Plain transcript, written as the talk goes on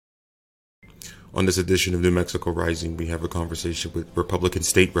On this edition of New Mexico Rising, we have a conversation with Republican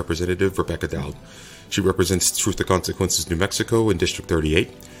State Representative Rebecca Dowd. She represents Truth to Consequences New Mexico in District 38.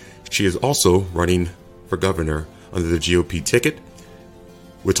 She is also running for governor under the GOP ticket.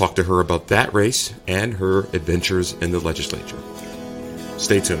 We'll talk to her about that race and her adventures in the legislature.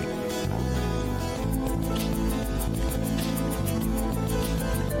 Stay tuned.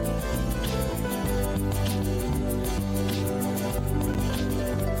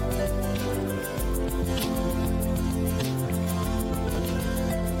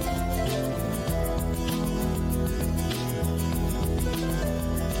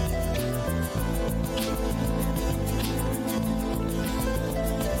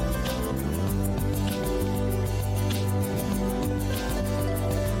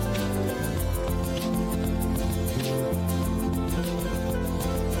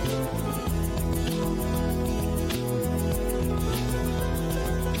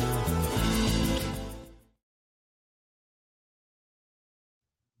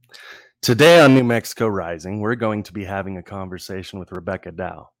 Today on New Mexico Rising, we're going to be having a conversation with Rebecca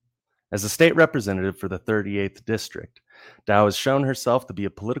Dow. As a state representative for the 38th District, Dow has shown herself to be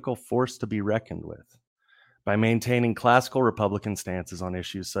a political force to be reckoned with. By maintaining classical Republican stances on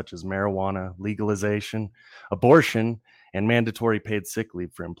issues such as marijuana, legalization, abortion, and mandatory paid sick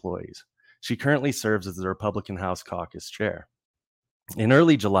leave for employees, she currently serves as the Republican House Caucus Chair. In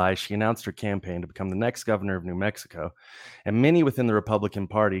early July, she announced her campaign to become the next governor of New Mexico, and many within the Republican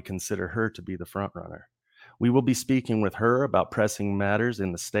Party consider her to be the frontrunner. We will be speaking with her about pressing matters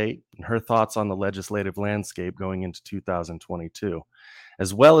in the state and her thoughts on the legislative landscape going into 2022,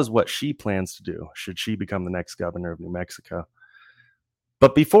 as well as what she plans to do should she become the next governor of New Mexico.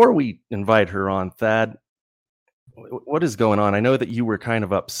 But before we invite her on, Thad, what is going on? I know that you were kind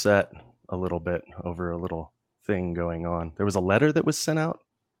of upset a little bit over a little thing going on. There was a letter that was sent out.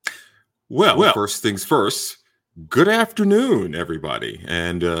 Well, first things first. Good afternoon, everybody,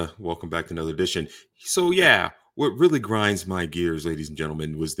 and welcome back to another edition. So, yeah, what really grinds my gears, ladies and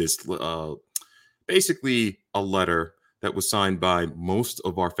gentlemen, was this basically a letter that was signed by most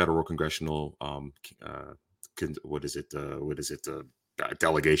of our federal congressional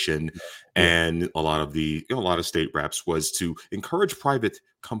delegation, and a lot of state reps, was to encourage private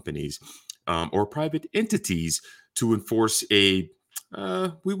companies or private entities to enforce we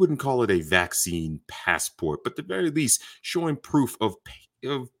wouldn't call it a vaccine passport, but at the very least showing proof of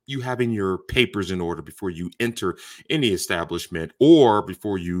you having your papers in order before you enter any establishment or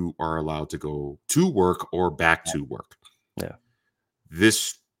before you are allowed to go to work or back to work. Yeah.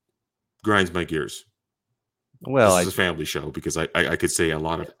 This grinds my gears. Well, this is a family show because I could say a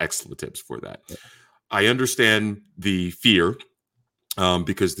lot of expletives for that. Yeah. I understand the fear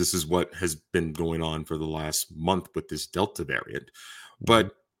because this is what has been going on for the last month with this Delta variant.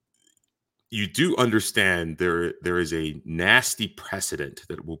 But you do understand there is a nasty precedent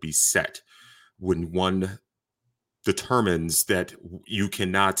that will be set when one determines that you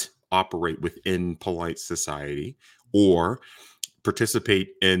cannot operate within polite society or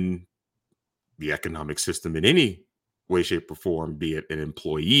participate in the economic system in any way, shape, or form, be it an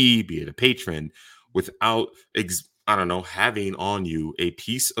employee, be it a patron, without having on you a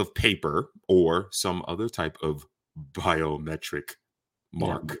piece of paper or some other type of biometric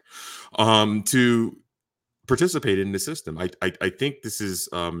mark to participate in the system. I think this is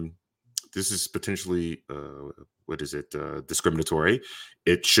potentially discriminatory.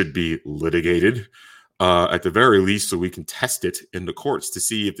 It should be litigated at the very least, so we can test it in the courts to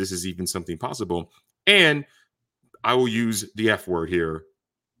see if this is even something possible. And I will use the F word here.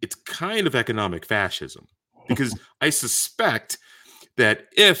 It's kind of economic fascism. Because I suspect that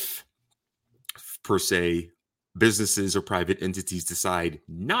if, per se, businesses or private entities decide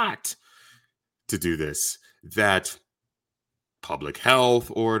not to do this, that public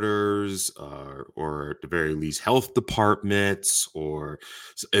health orders or at the very least health departments or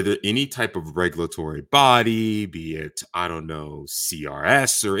any type of regulatory body, be it,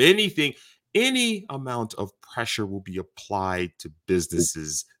 CRS or anything, any amount of pressure will be applied to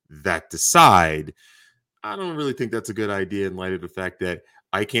businesses that decide. I don't really think that's a good idea in light of the fact that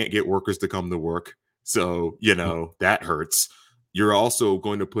I can't get workers to come to work. So, that hurts. You're also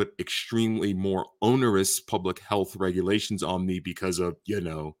going to put extremely more onerous public health regulations on me because of,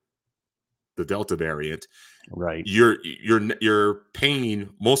 the Delta variant. Right. You're paying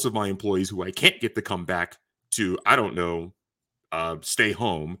most of my employees who I can't get to come back to, stay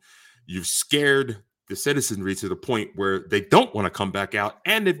home. You've scared the citizenry to the point where they don't want to come back out,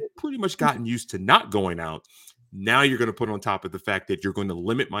 and they've pretty much gotten used to not going out. Now you're going to put on top of the fact that you're going to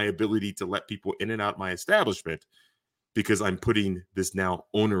limit my ability to let people in and out of my establishment. because I'm putting this now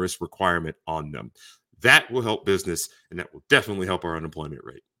onerous requirement on them. That will help business, and that will definitely help our unemployment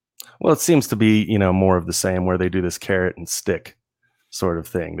rate. Well, it seems to be, more of the same, where they do this carrot and stick sort of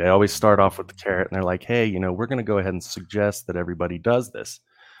thing. They always start off with the carrot and they're like, hey, we're going to go ahead and suggest that everybody does this.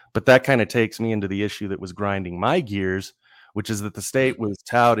 But that kind of takes me into the issue that was grinding my gears, which is that the state was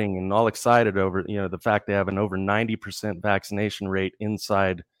touting and all excited over, the fact they have an over 90% vaccination rate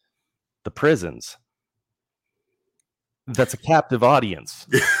inside the prisons. That's a captive audience.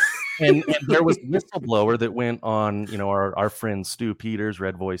 And there was a whistleblower that went on, our friend Stu Peters,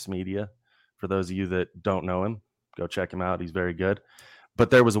 Red Voice Media. For those of you that don't know him, go check him out. He's very good. But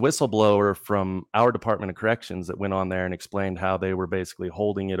there was a whistleblower from our Department of Corrections that went on there and explained how they were basically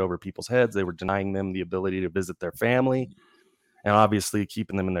holding it over people's heads. They were denying them the ability to visit their family, and obviously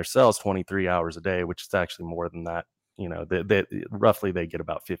keeping them in their cells 23 hours a day, which is actually more than that. Roughly they get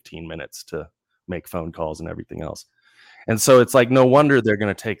about 15 minutes to make phone calls and everything else. And so it's like, no wonder they're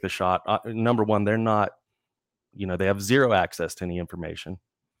going to take the shot. Number one, they're not, they have zero access to any information.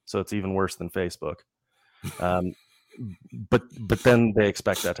 So it's even worse than Facebook. But then they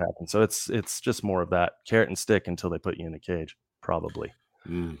expect that to happen. So it's just more of that carrot and stick until they put you in a cage, probably.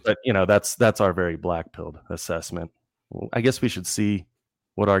 But that's our very black-pilled assessment. I guess we should see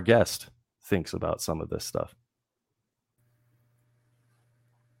what our guest thinks about some of this stuff.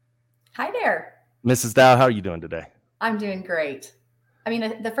 Hi there, Mrs. Dow. How are you doing today? I'm doing great. I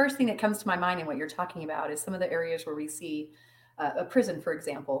mean, the first thing that comes to my mind in what you're talking about is some of the areas where we see a prison, for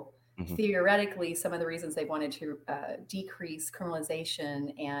example. Mm-hmm. Theoretically, some of the reasons they wanted to decrease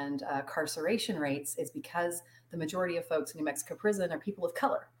criminalization and incarceration rates is because the majority of folks in New Mexico prison are people of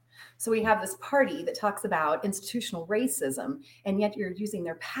color. So we have this party that talks about institutional racism, and yet you're using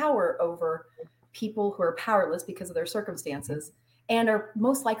their power over people who are powerless because of their circumstances and are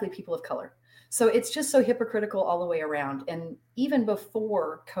most likely people of color. So it's just so hypocritical all the way around. And even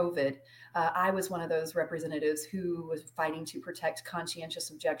before COVID, I was one of those representatives who was fighting to protect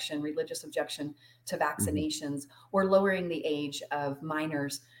conscientious objection, religious objection to vaccinations, or lowering the age of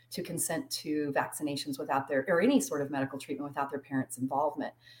minors to consent to vaccinations without or any sort of medical treatment without their parents'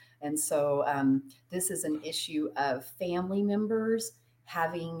 involvement. And so this is an issue of family members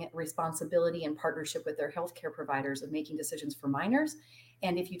having responsibility and partnership with their healthcare providers of making decisions for minors.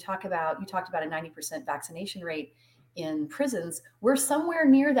 And if you talked about a 90% vaccination rate in prisons, we're somewhere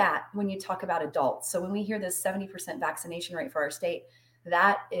near that when you talk about adults. So when we hear this 70% vaccination rate for our state,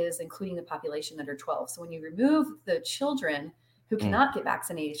 that is including the population under 12. So when you remove the children who cannot get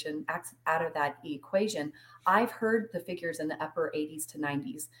vaccination out of that equation, I've heard the figures in the upper 80s to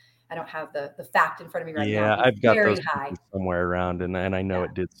 90s. I don't have the fact in front of me right now. Yeah, I've got those high somewhere around, and I know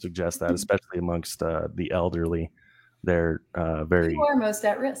it did suggest that, especially amongst the elderly. They're very who are most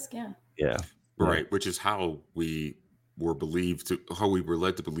at risk. Yeah. Right, which is how we were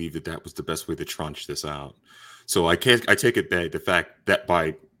led to believe that was the best way to tranche this out. So I take it that the fact that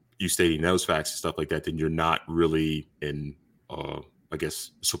by you stating those facts and stuff like that, then you're not really in, I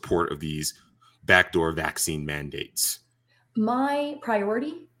guess, support of these backdoor vaccine mandates. My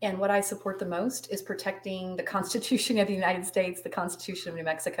priority and what I support the most is protecting the Constitution of the United States, the Constitution of New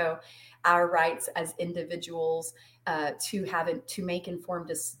Mexico, our rights as individuals to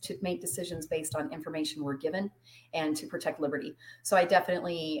make decisions based on information we're given, and to protect liberty. So I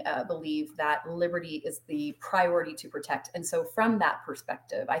definitely believe that liberty is the priority to protect. And so from that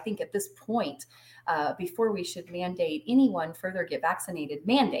perspective, I think at this point, before we should mandate anyone further get vaccinated,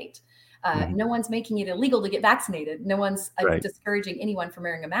 no one's making it illegal to get vaccinated. No one's discouraging anyone from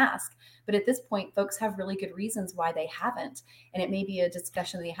wearing a mask. But at this point, folks have really good reasons why they haven't. And it may be a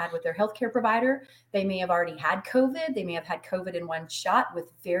discussion they had with their healthcare provider. They may have already had COVID. They may have had COVID in one shot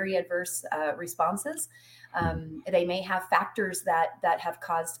with very adverse responses. They may have factors that have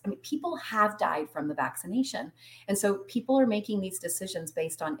caused, people have died from the vaccination. And so people are making these decisions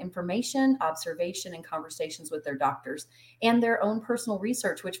based on information, observation, and conversations with their doctors and their own personal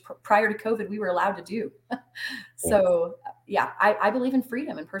research, which prior to COVID, we were allowed to do. So I believe in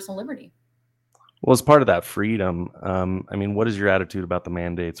freedom and personal liberty. Well, as part of that freedom, what is your attitude about the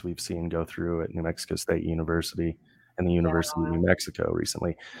mandates we've seen go through at New Mexico State University and the University of New Mexico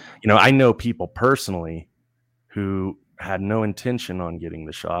recently? I know people personally who had no intention on getting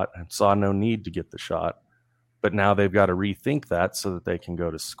the shot and saw no need to get the shot, but now they've got to rethink that so that they can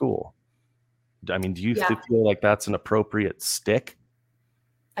go to school. Do you feel like that's an appropriate stick?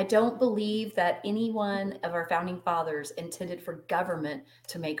 I don't believe that any one of our founding fathers intended for government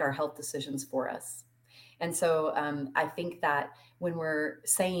to make our health decisions for us. And so I think that when we're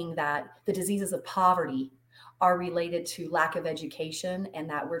saying that the diseases of poverty are related to lack of education, and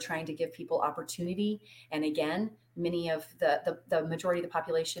that we're trying to give people opportunity. And again, many of the majority of the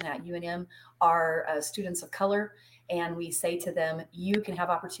population at UNM are students of color. And we say to them, you can have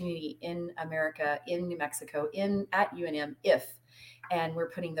opportunity in America, in New Mexico, at UNM if, and we're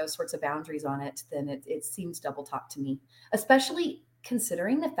putting those sorts of boundaries on it, then it seems double talk to me, especially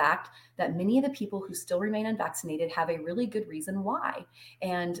considering the fact that many of the people who still remain unvaccinated have a really good reason why.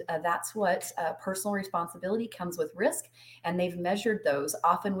 And that's what personal responsibility comes with risk. And they've measured those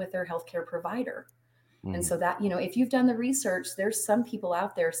often with their healthcare provider. Mm-hmm. And so that, if you've done the research, there's some people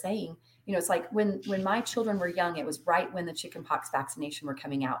out there saying, it's like when my children were young, it was right when the chickenpox vaccination were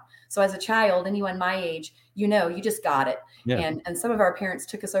coming out. So as a child, anyone my age, you just got it. Yeah. And some of our parents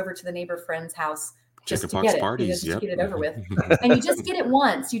took us over to the neighbor friend's house just to get it, parties, just to get it over with. And you just get it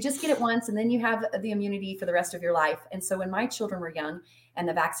once. And then you have the immunity for the rest of your life. And so when my children were young and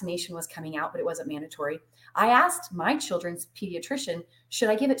the vaccination was coming out, but it wasn't mandatory, I asked my children's pediatrician, should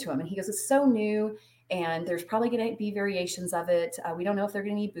I give it to him? And he goes, it's so new, and there's probably going to be variations of it. We don't know if they're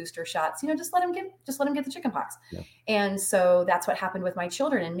going to need booster shots. Just let them get the chickenpox. Yeah. And so that's what happened with my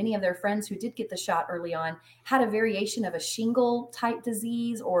children. And many of their friends who did get the shot early on had a variation of a shingle type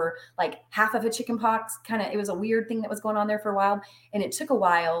disease, or like half of a chickenpox. It was a weird thing that was going on there for a while. And it took a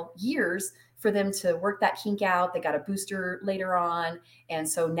while, years, for them to work that kink out. They got a booster later on. And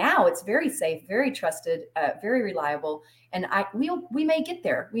so now it's very safe, very trusted, very reliable. And we may get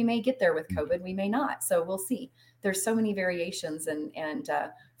there. We may get there with COVID. We may not. So we'll see. There's so many variations. And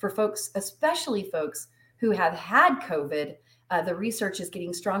for folks, especially folks who have had COVID, the research is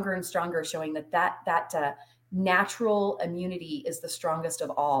getting stronger and stronger, showing that natural immunity is the strongest of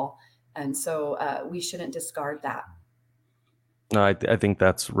all. And so we shouldn't discard that. No, I think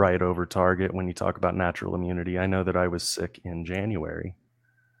that's right over target when you talk about natural immunity. I know that I was sick in January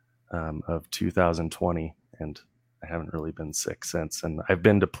of 2020, and I haven't really been sick since. And I've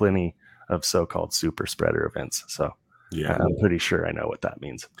been to plenty of so-called super spreader events, so yeah, I'm pretty sure I know what that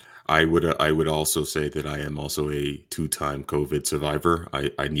means. I would also say that I am also a 2-time COVID survivor.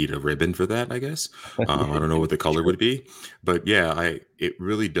 I need a ribbon for that, I guess. I don't know what the color would be, but yeah, it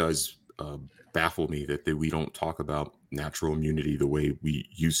really does baffle me that we don't talk about natural immunity the way we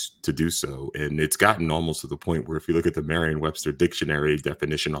used to do so. And it's gotten almost to the point where if you look at the Merriam-Webster dictionary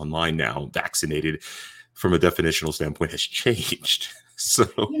definition online now, vaccinated from a definitional standpoint has changed. So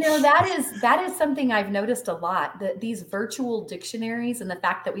that is something I've noticed a lot, that these virtual dictionaries and the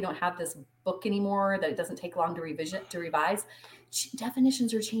fact that we don't have this book anymore, that it doesn't take long to revise,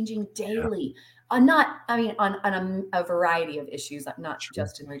 definitions are changing daily. Yeah. On a variety of issues, not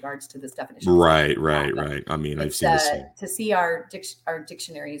just in regards to this definition. Right. I mean, I've seen the same. To see our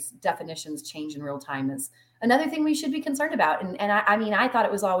dictionaries definitions change in real time is another thing we should be concerned about. And I thought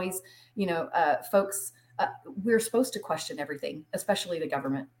it was always, folks, we're supposed to question everything, especially the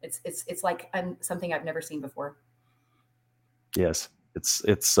government. It's like something I've never seen before. Yes, it's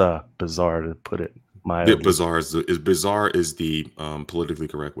bizarre, to put it mildly. Bizarre is the politically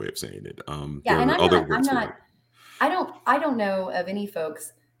correct way of saying it. And I don't know of any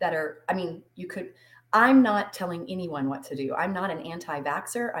folks that are. I'm not telling anyone what to do. I'm not an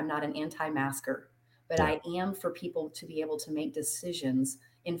anti-vaxxer. I'm not an anti-masker, but I am for people to be able to make decisions,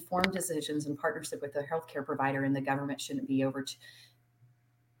 informed decisions in partnership with the healthcare provider, and the government shouldn't be over.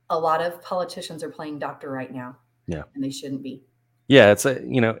 A lot of politicians are playing doctor right now. Yeah, and they shouldn't be. Yeah, it's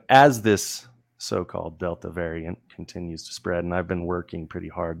as this so-called Delta variant continues to spread, and I've been working pretty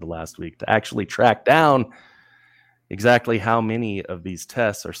hard the last week to actually track down exactly how many of these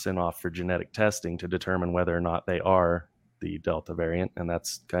tests are sent off for genetic testing to determine whether or not they are the Delta variant, and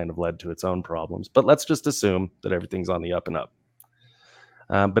that's kind of led to its own problems. But let's just assume that everything's on the up and up.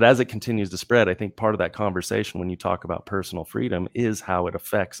 But as it continues to spread, I think part of that conversation when you talk about personal freedom is how it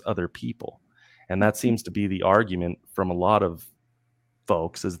affects other people. And that seems to be the argument from a lot of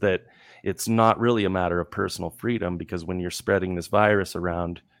folks, is that it's not really a matter of personal freedom, because when you're spreading this virus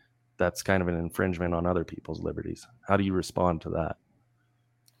around, that's kind of an infringement on other people's liberties. How do you respond to that?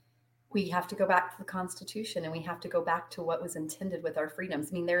 We have to go back to the Constitution, and we have to go back to what was intended with our freedoms.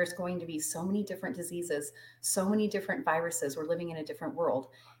 There's going to be so many different diseases, so many different viruses. We're living in a different world.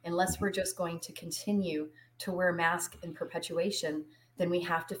 Unless we're just going to continue to wear masks in perpetuation, then we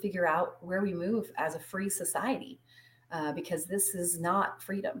have to figure out where we move as a free society, because this is not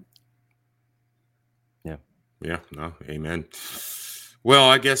freedom. Yeah, no, amen. Well,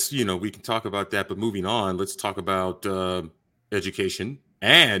 I guess, we can talk about that, but moving on, let's talk about education.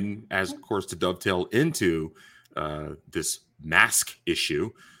 And as, of course, to dovetail into this mask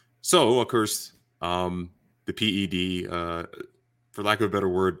issue. So, of course, the PED, for lack of a better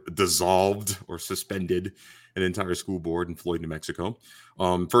word, dissolved or suspended an entire school board in Floyd, New Mexico.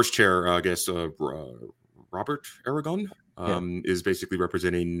 First chair, I guess, Robert Aragon is basically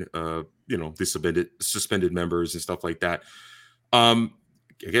representing, the suspended members and stuff like that. I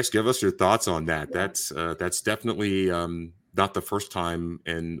guess give us your thoughts on that. Yeah. That's definitely not the first time,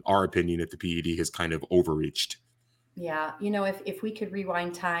 in our opinion, that the PED has kind of overreached. Yeah. If we could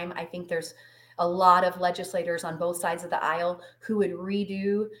rewind time, I think there's a lot of legislators on both sides of the aisle who would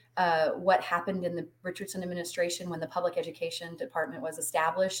redo what happened in the Richardson administration when the public education department was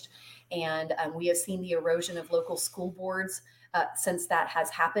established. And we have seen the erosion of local school boards since that has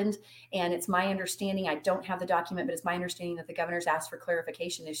happened. And it's my understanding, I don't have the document, but it's my understanding that the governor's asked for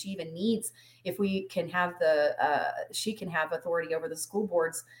clarification if she even needs, if we can have she can have authority over the school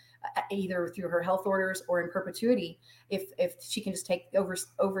boards, either through her health orders or in perpetuity, if she can just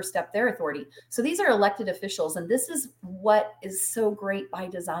overstep their authority. So these are elected officials, and this is what is so great by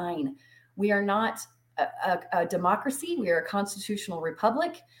design. We are not a democracy. We are a constitutional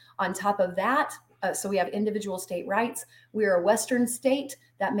republic. On top of that, so we have individual state rights. We are a Western state.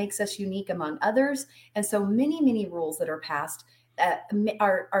 That makes us unique among others. And so many rules that are passed have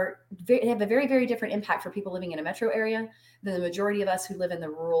a very, very different impact for people living in a metro area than the majority of us who live in the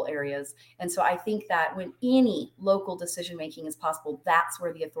rural areas. And so I think that when any local decision making is possible, that's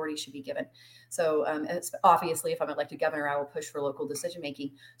where the authority should be given. So obviously, if I'm elected governor, I will push for local decision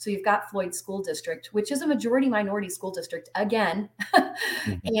making. So you've got Floyd School District, which is a majority minority school district again,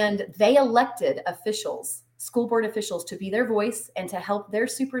 and they elected officials, school board officials, to be their voice and to help their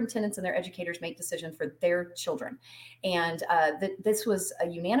superintendents and their educators make decisions for their children. And this was a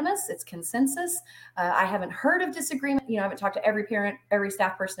unanimous, it's consensus. I haven't heard of disagreement. I haven't talked to every parent, every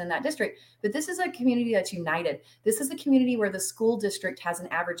staff person in that district, but this is a community that's united. This is a community where the school district has an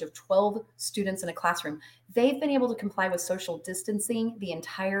average of 12 students in a classroom. They've been able to comply with social distancing the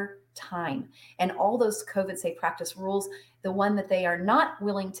entire time and all those COVID safe practice rules. The one that they are not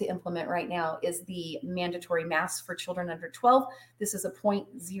willing to implement right now is the mandatory masks for children under 12. This is a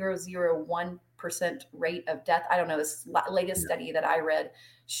 0.001% rate of death. I don't know, this latest study that I read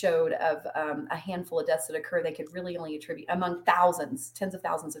showed of a handful of deaths that occur. They could really only attribute, among thousands, tens of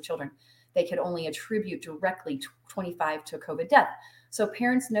thousands of children, they could only attribute directly 25 to a COVID death. So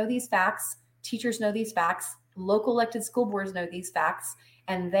parents know these facts, teachers know these facts, local elected school boards know these facts,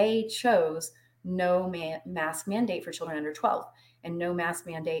 and they chose no mask mandate for children under 12 and no mask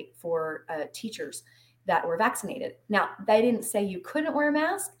mandate for teachers that were vaccinated. Now, they didn't say you couldn't wear a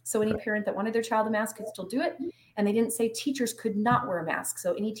mask, so any parent that wanted their child a mask could still do it. And they didn't say teachers could not wear a mask,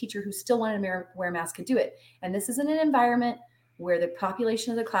 so any teacher who still wanted to wear a mask could do it. And this is in an environment where the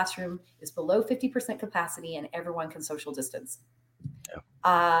population of the classroom is below 50% capacity and everyone can social distance.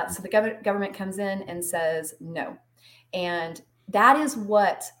 So the government comes in and says no. And that is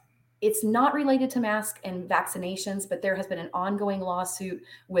what, it's not related to mask and vaccinations, but there has been an ongoing lawsuit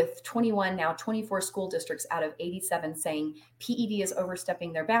with 21, now 24 school districts out of 87 saying PED is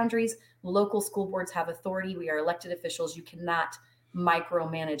overstepping their boundaries. Local school boards have authority. We are elected officials. You cannot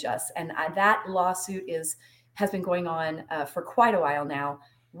micromanage us. And that lawsuit has been going on for quite a while now,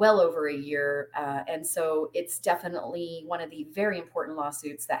 well over a year. And so it's definitely one of the very important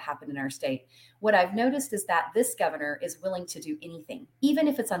lawsuits that happened in our state. What I've noticed is that this governor is willing to do anything, even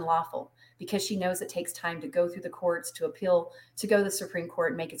if it's unlawful, because she knows it takes time to go through the courts, to appeal, to go to the Supreme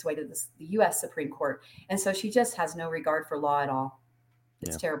Court and make its way to the U.S. Supreme Court. And so she just has no regard for law at all.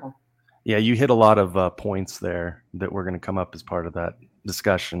 It's terrible. Yeah, you hit a lot of points there that were going to come up as part of that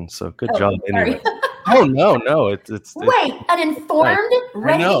discussion. So good job. Anyway. Oh, no. It's Wait, an informed,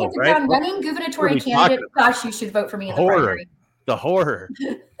 ready to hit the ground running gubernatorial candidate. Gosh, you should vote for me in the primary. The horror.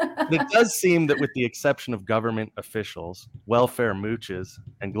 It does seem that with the exception of government officials, welfare mooches,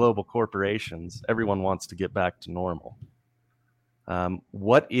 and global corporations, everyone wants to get back to normal.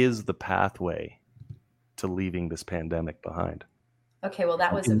 What is the pathway to leaving this pandemic behind? Okay, well,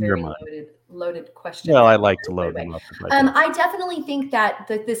 that was a very loaded question. Well, I like to load them up. I definitely think that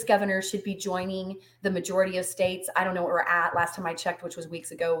this governor should be joining the majority of states. I don't know what we're at. Last time I checked, which was weeks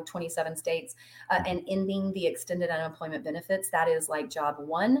ago, 27 states, and ending the extended unemployment benefits. That is like job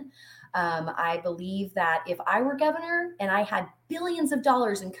one. I believe that if I were governor and I had billions of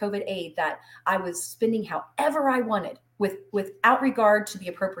dollars in COVID aid that I was spending however I wanted, without regard to the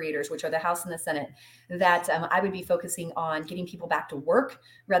appropriators, which are the House and the Senate, that I would be focusing on getting people back to work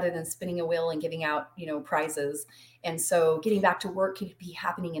rather than spinning a wheel and giving out, prizes. And so getting back to work can be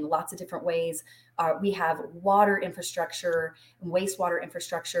happening in lots of different ways. We have water infrastructure, wastewater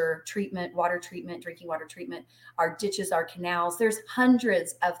infrastructure, treatment, water treatment, drinking water treatment, our ditches, our canals. There's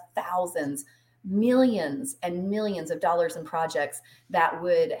hundreds of thousands, millions and millions of dollars in projects that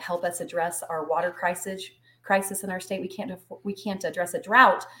would help us address our water crisis, crisis in our state. We can't address a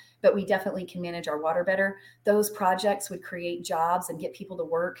drought, but we definitely can manage our water better. Those projects would create jobs and get people to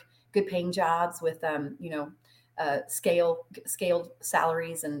work, good paying jobs with, scaled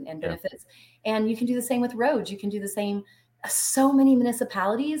salaries and benefits. And you can do the same with roads. You can do the same. So many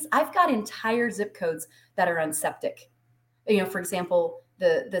municipalities, I've got entire zip codes that are on septic. For example,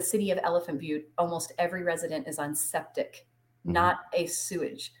 the city of Elephant Butte, almost every resident is on septic, not a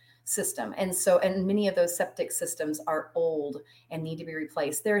sewage system. And many of those septic systems are old and need to be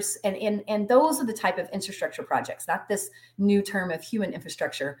replaced. And those are the type of infrastructure projects, not this new term of human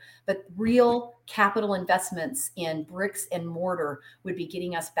infrastructure, but real capital investments in bricks and mortar would be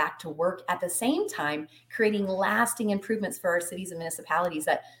getting us back to work, at the same time creating lasting improvements for our cities and municipalities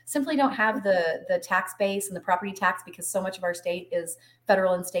that simply don't have the tax base and the property tax, because so much of our state is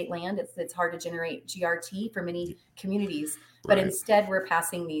federal and state land. It's hard to generate GRT for many communities. But instead, we're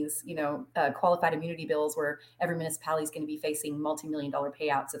passing these, qualified immunity bills where every municipality is going to be facing multi-million-dollar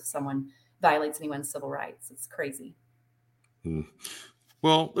payouts if someone violates anyone's civil rights. It's crazy.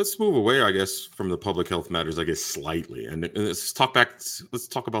 Well, let's move away, I guess, from the public health matters, I guess, slightly, and let's talk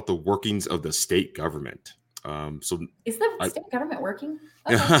about the workings of the state government. So is the state government working?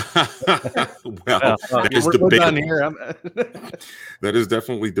 Okay. Well, that is debatable. That is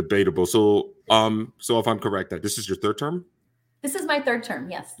definitely debatable. So if I'm correct, that this is your third term? This is my third term,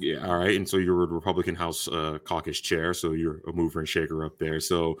 yes. Yeah, all right. And so you're a Republican House caucus chair, so you're a mover and shaker up there.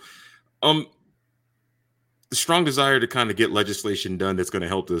 So the strong desire to kind of get legislation done that's going to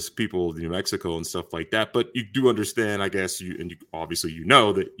help those people of New Mexico and stuff like that. But you do understand, I guess, obviously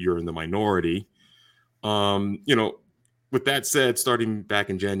that you're in the minority. With that said, starting back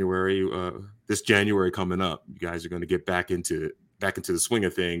in January, this January coming up, you guys are going to get back into the swing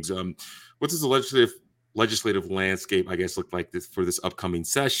of things. What does the legislative landscape, I guess, look like for this upcoming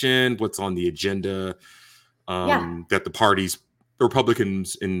session? What's on the agenda that the parties, the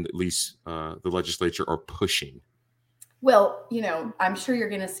Republicans in at least the legislature, are pushing? Well, I'm sure you're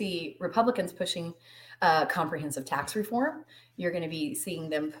going to see Republicans pushing comprehensive tax reform. You're going to be seeing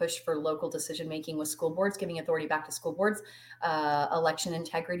them push for local decision making with school boards, giving authority back to school boards, election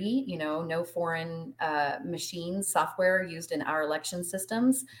integrity, no foreign machines, software used in our election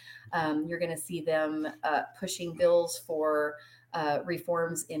systems. You're going to see them pushing bills for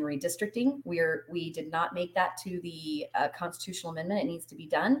reforms in redistricting. We did not make that to the constitutional amendment. It needs to be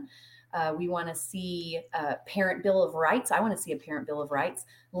done. We want to see a parent bill of rights. I want to see a parent bill of rights,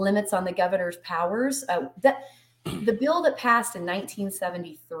 limits on the governor's powers. The bill that passed in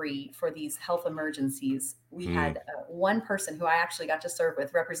 1973 for these health emergencies, we had one person who I actually got to serve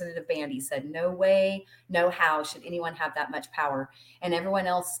with, Representative Bandy, said, no way, no how should anyone have that much power. And everyone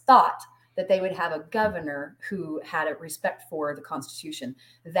else thought that they would have a governor who had a respect for the Constitution.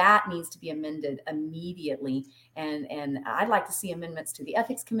 That needs to be amended immediately. And I'd like to see amendments to the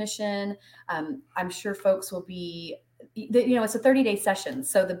Ethics Commission. I'm sure folks will be, it's a 30-day session.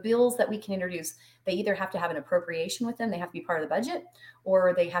 So the bills that we can introduce, they either have to have an appropriation with them, they have to be part of the budget,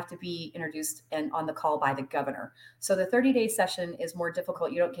 or they have to be introduced and on the call by the governor. So the 30-day session is more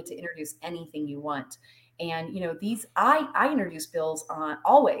difficult. You don't get to introduce anything you want. And, I introduce bills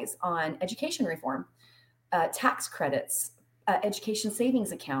always on education reform, tax credits, education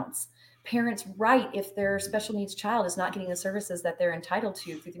savings accounts, parents' right, if their special needs child is not getting the services that they're entitled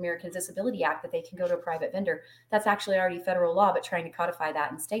to through the American Disability Act, that they can go to a private vendor. That's actually already federal law, but trying to codify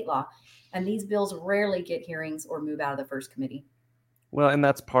that in state law. And these bills rarely get hearings or move out of the first committee. Well, and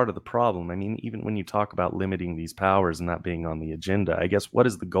that's part of the problem. I mean, even when you talk about limiting these powers and not being on the agenda, I guess, what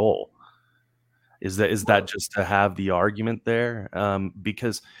is the goal? Is that just to have the argument there?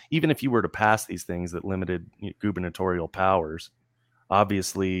 Because even if you were to pass these things that limited gubernatorial powers,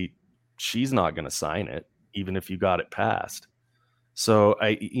 obviously she's not going to sign it, even if you got it passed. So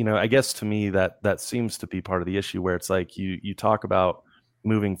I guess to me that seems to be part of the issue, where it's like you talk about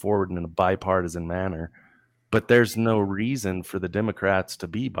moving forward in a bipartisan manner, but there's no reason for the Democrats to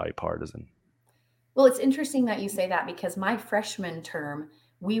be bipartisan. Well, it's interesting that you say that, because my freshman term,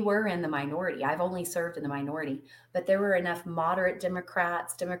 we were in the minority. I've only served in the minority, but there were enough moderate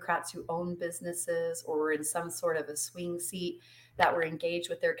Democrats who own businesses or were in some sort of a swing seat, that were engaged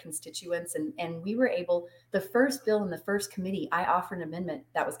with their constituents. And we were able, the first bill in the first committee, I offered an amendment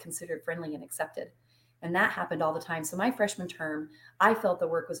that was considered friendly and accepted. And that happened all the time. So my freshman term, I felt the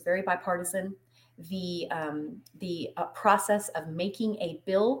work was very bipartisan. The process of making a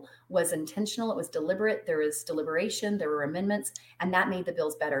bill was intentional. It was deliberate. There was deliberation. There were amendments, and that made the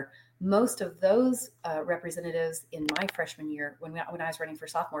bills better. Most of those representatives in my freshman year, when I was running for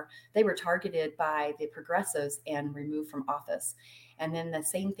sophomore, they were targeted by the progressives and removed from office. And then the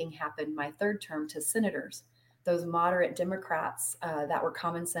same thing happened my third term to senators. those moderate Democrats that were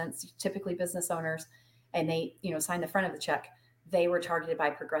common sense, typically business owners, and they, signed the front of the check, they were targeted by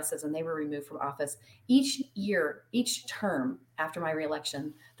progressives and they were removed from office. Each year, each term after my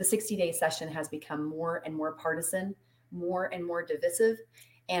reelection, the 60-day session has become more and more partisan, more and more divisive.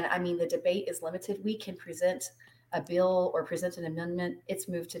 And I mean, the debate is limited. We can present a bill or present an amendment. It's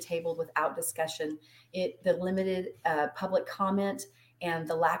moved to table without discussion. The limited public comment and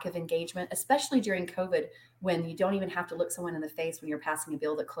the lack of engagement, especially during COVID, when you don't even have to look someone in the face when you're passing a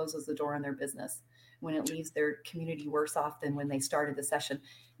bill that closes the door on their business, when it leaves their community worse off than when they started the session.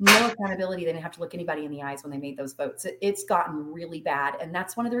 No accountability. They didn't have to look anybody in the eyes when they made those votes. It's gotten really bad. And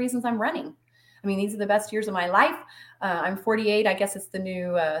that's one of the reasons I'm running. I mean, these are the best years of my life. I'm 48. I guess it's the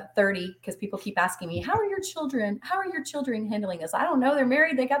new 30, because people keep asking me, how are your children handling this? I don't know. They're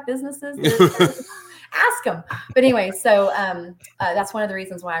married. They got businesses. Ask them. But anyway, so that's one of the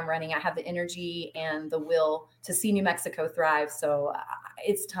reasons why I'm running. I have the energy and the will to see New Mexico thrive. So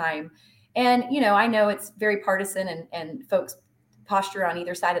it's time. And, I know it's very partisan and folks posture on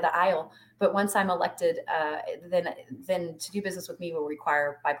either side of the aisle. But once I'm elected, then to do business with me will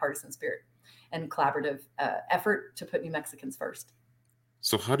require bipartisan spirit and collaborative effort to put New Mexicans first.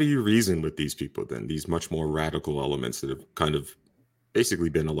 So how do you reason with these people then, these much more radical elements that have kind of basically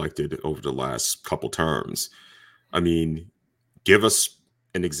been elected over the last couple terms? I mean, give us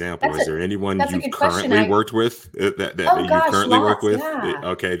an example. Is there anyone you've currently worked with that you currently work with? Yeah.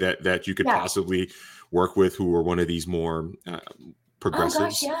 Okay, that you could possibly work with who are one of these more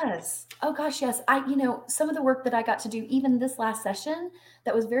progressives? Oh gosh, yes. Some of the work that I got to do even this last session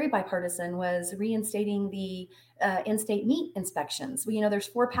that was very bipartisan was reinstating the in-state meat inspections. There's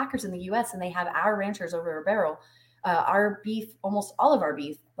 4 packers in the U.S. and they have our ranchers over a barrel. Our beef, almost all of our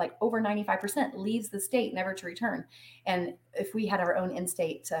beef, like over 95%, leaves the state never to return. And if we had our own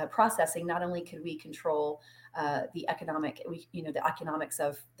in-state processing, not only could we control the economics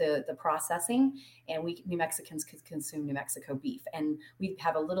of the processing, and New Mexicans could consume New Mexico beef, and we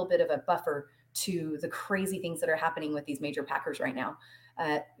have a little bit of a buffer to the crazy things that are happening with these major packers right now.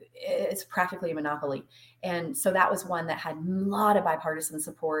 It's practically a monopoly. And so that was one that had a lot of bipartisan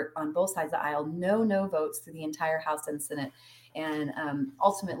support on both sides of the aisle, no votes through the entire House and Senate. And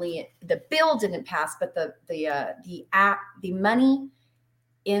ultimately the bill didn't pass, but the money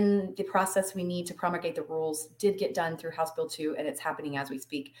in the process we need to promulgate the rules did get done through House Bill 2, and it's happening as we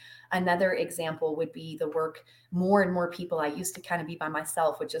speak. Another example would be the work more and more people. I used to kind of be by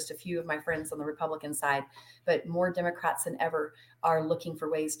myself with just a few of my friends on the Republican side, but more Democrats than ever are looking for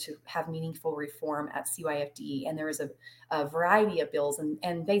ways to have meaningful reform at CYFD. And there is a variety of bills,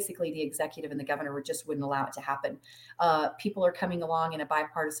 and basically the executive and the governor just wouldn't allow it to happen. People are coming along in a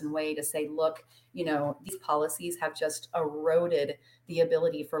bipartisan way to say, look, these policies have just eroded the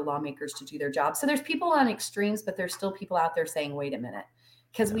ability for lawmakers to do their job. So there's people on extremes, but there's still people out there saying, wait a minute,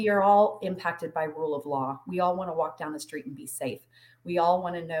 because we are all impacted by rule of law. We all want to walk down the street and be safe. We all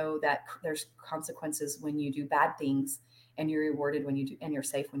want to know that there's consequences when you do bad things, and you're rewarded when you do, and you're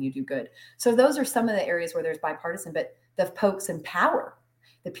safe when you do good. So those are some of the areas where there's bipartisan, but the folks in power,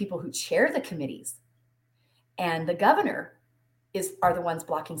 the people who chair the committees, and the governor are the ones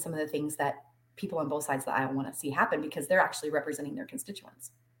blocking some of the things that people on both sides of the aisle want to see happen, because they're actually representing their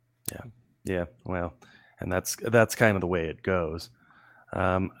constituents. Yeah. Well, and that's kind of the way it goes.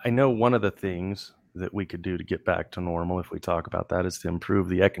 I know one of the things that we could do to get back to normal, if we talk about that, is to improve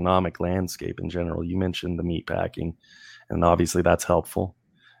the economic landscape in general. You mentioned the meat packing, and obviously that's helpful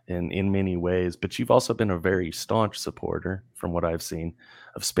in many ways, but you've also been a very staunch supporter, from what I've seen,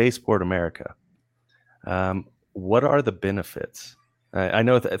 of Spaceport America. What are the benefits? I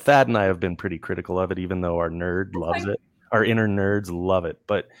know Thad and I have been pretty critical of it, even though our nerd loves it. Our inner nerds love it.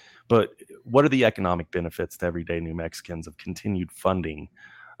 But what are the economic benefits to everyday New Mexicans of continued funding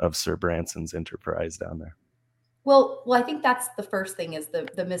of Sir Branson's enterprise down there? Well, I think that's the first thing, is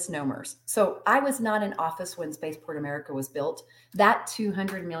the misnomers. So I was not in office when Spaceport America was built. That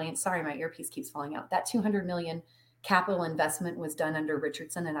 $200 million, sorry, my earpiece keeps falling out. That $200 million capital investment was done under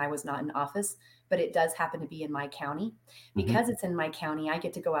Richardson, and I was not in office, but it does happen to be in my county. Because it's in my county, I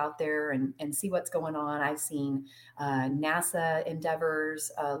get to go out there and see what's going on. I've seen NASA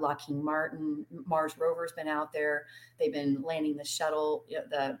endeavors, Lockheed Martin, Mars rover's been out there. They've been landing the shuttle,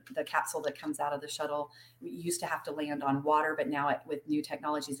 the capsule that comes out of the shuttle. We used to have to land on water, but now with new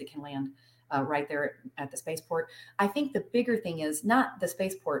technologies, it can land right there at the spaceport. I think the bigger thing is not the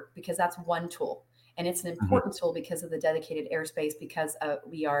spaceport, because that's one tool. And it's an important tool because of the dedicated airspace, because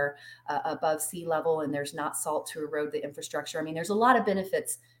we are above sea level and there's not salt to erode the infrastructure. I mean, there's a lot of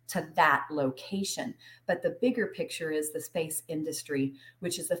benefits to that location. But the bigger picture is the space industry,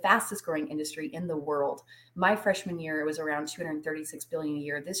 which is the fastest growing industry in the world. My freshman year, it was around 236 billion a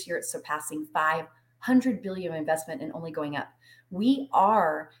year. This year, it's surpassing 500 billion investment and only going up.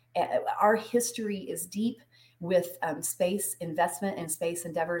 Our history is deep with space investment and space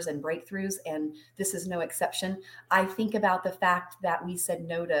endeavors and breakthroughs, and this is no exception. I think about the fact that we said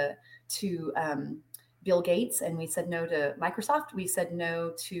no to Bill Gates, and we said no to Microsoft. We said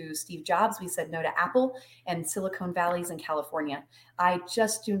no to Steve Jobs. We said no to Apple and Silicon Valleys in California. I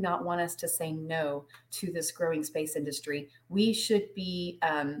just do not want us to say no to this growing space industry. We should be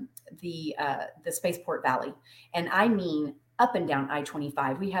the Spaceport Valley, and I mean up and down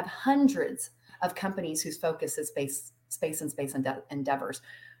I-25. We have hundreds of companies whose focus is space and space endeavors.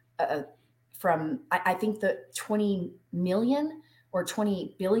 From I think the 20 million or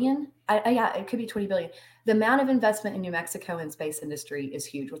 20 billion. Yeah, it could be 20 billion. The amount of investment in New Mexico in space industry is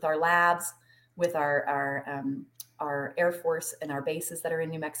huge, with our labs, with our Air Force and our bases that are in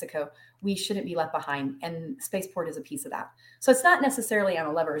New Mexico. We shouldn't be left behind, and Spaceport is a piece of that. So it's not necessarily on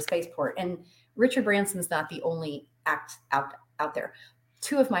a lever of Spaceport. And Richard Branson's not the only act out there.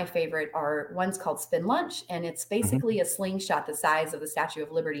 Two of my favorite are, one's called Spin Launch, and it's basically a slingshot the size of the Statue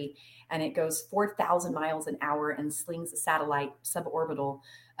of Liberty, and it goes 4,000 miles an hour and slings a satellite suborbital,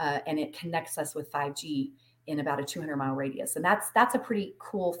 and it connects us with 5G in about a 200-mile radius. And that's a pretty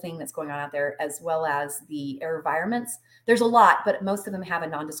cool thing that's going on out there, as well as the AeroVironments. There's a lot, but most of them have a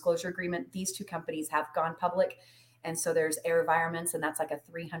non-disclosure agreement. These two companies have gone public, and so there's AeroVironments, and that's like a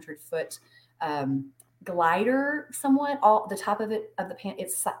 300-foot glider, somewhat. All the top of it, of the pan,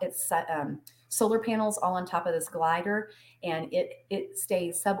 it's solar panels all on top of this glider, and it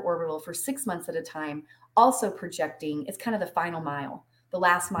stays suborbital for 6 months at a time, also projecting. It's kind of the final mile, the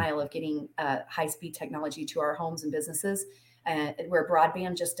last mile of getting high-speed technology to our homes and businesses, where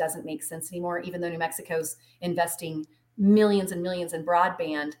broadband just doesn't make sense anymore. Even though New Mexico's investing millions and millions in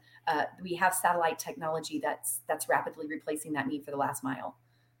broadband, we have satellite technology that's rapidly replacing that need for the last mile.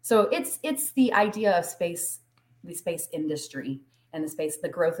 So it's the idea of space, the space industry, and the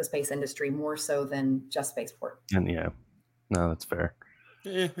growth of space industry, more so than just Spaceport. And yeah, no, that's fair.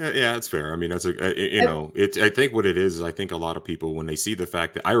 Yeah, it's fair. I mean, that's I think what it is, I think a lot of people, when they see the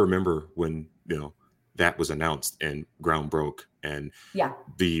fact that, I remember when, that was announced and ground broke, and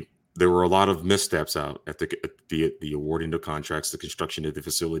there were a lot of missteps out at the awarding of contracts, the construction of the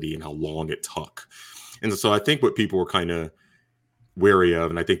facility, and how long it took. And so I think what people were kind of wary of,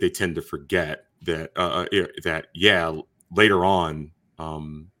 and I think they tend to forget that later on,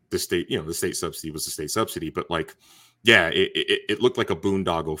 the state subsidy was the state subsidy, but it looked like a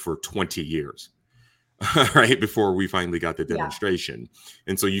boondoggle for 20 years, right, before we finally got the demonstration.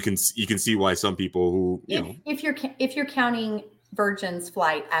 And so you can see why some people who if you're counting Virgin's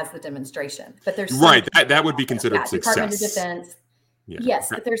flight as the demonstration, but there's right, that would be considered success. Department of Defense. Yeah. Yes,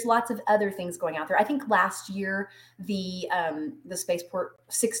 but there's lots of other things going out there. I think last year the Spaceport,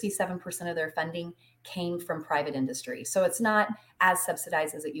 67% of their funding came from private industry. So it's not as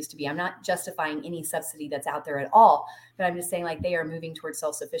subsidized as it used to be. I'm not justifying any subsidy that's out there at all, but I'm just saying, like, they are moving towards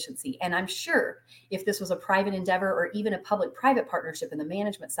self-sufficiency. And I'm sure if this was a private endeavor or even a public-private partnership in the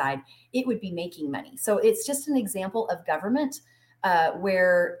management side, it would be making money. So it's just an example of government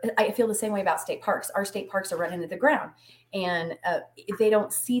where I feel the same way about state parks. Our state parks are running into the ground, and they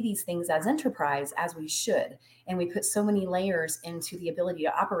don't see these things as enterprise as we should. And we put so many layers into the ability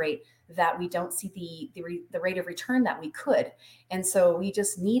to operate that we don't see the rate of return that we could. And so we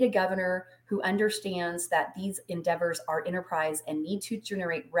just need a governor who understands that these endeavors are enterprise and need to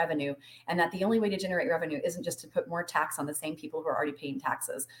generate revenue, and that the only way to generate revenue isn't just to put more tax on the same people who are already paying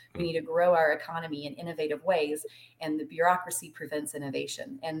taxes. We need to grow our economy in innovative ways, and the bureaucracy prevents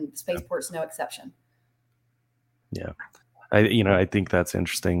innovation, and Spaceport's no exception. Yeah. I think that's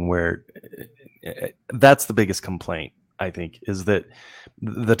interesting, where that's the biggest complaint, I think, is that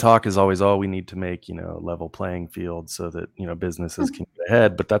the talk is always, we need to make, level playing field so that, businesses can get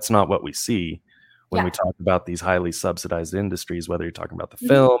ahead. But that's not what we see when we talk about these highly subsidized industries, whether you're talking about the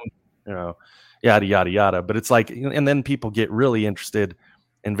film, yada, yada, yada. But it's like, and then people get really interested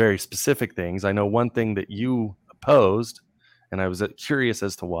in very specific things. I know one thing that you opposed, and I was curious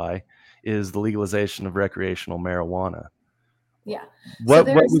as to why, is the legalization of recreational marijuana. Yeah. What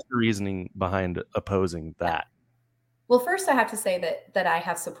was the reasoning behind opposing that? Well, first I have to say that I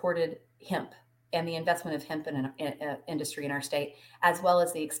have supported hemp and the investment of hemp in industry in our state, as well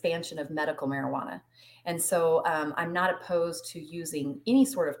as the expansion of medical marijuana. And so I'm not opposed to using any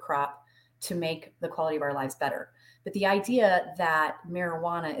sort of crop to make the quality of our lives better. But the idea that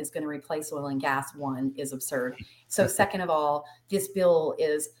marijuana is going to replace oil and gas, one, is absurd. So second of all, this bill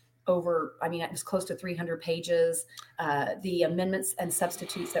is it was close to 300 pages. The amendments and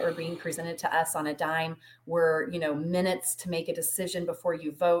substitutes that were being presented to us on a dime were, minutes to make a decision before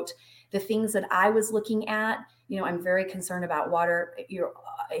you vote. The things that I was looking at, I'm very concerned about water.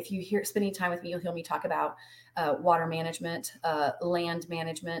 If you spending time with me, you'll hear me talk about water management, land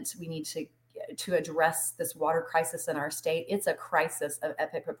management. We need to address this water crisis in our state. It's a crisis of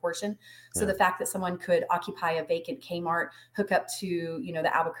epic proportion. So the fact that someone could occupy a vacant Kmart, hook up to,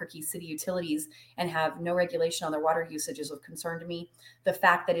 the Albuquerque city utilities and have no regulation on their water usage is of concern to me. The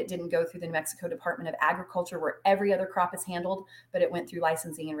fact that it didn't go through the New Mexico Department of Agriculture where every other crop is handled, but it went through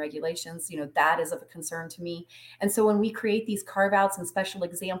licensing and regulations, that is of a concern to me. And so when we create these carve outs and special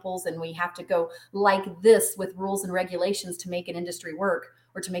examples and we have to go like this with rules and regulations to make an industry work,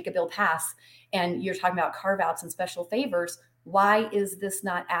 or to make a bill pass, and you're talking about carve-outs and special favors, why is this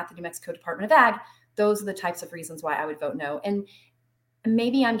not at the New Mexico Department of Ag? Those are the types of reasons why I would vote no. And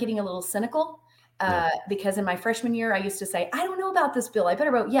maybe I'm getting a little cynical because in my freshman year, I used to say, I don't know about this bill. I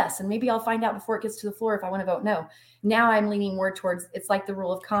better vote yes, and maybe I'll find out before it gets to the floor if I want to vote no. Now I'm leaning more towards, it's like the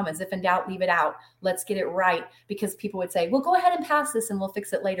rule of commons. If in doubt, leave it out. Let's get it right, because people would say, well, go ahead and pass this and we'll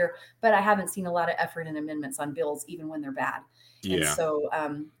fix it later. But I haven't seen a lot of effort and amendments on bills, even when they're bad. Yeah. And so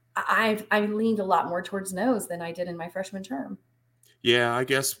I leaned a lot more towards no's than I did in my freshman term. Yeah, I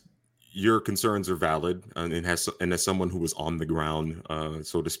guess your concerns are valid, and as someone who was on the ground,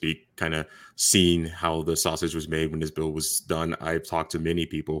 so to speak, kind of seeing how the sausage was made when this bill was done, I've talked to many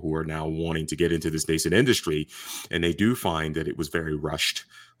people who are now wanting to get into this nascent industry, and they do find that it was very rushed.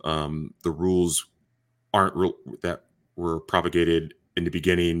 The rules that were propagated in the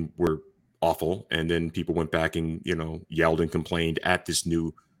beginning were awful, and then people went back and yelled and complained at this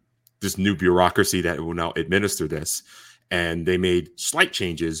new bureaucracy that will now administer this, and they made slight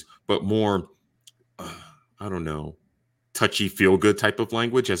changes, but more I don't know, touchy feel good type of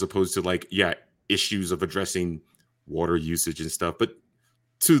language, as opposed to issues of addressing water usage and stuff. But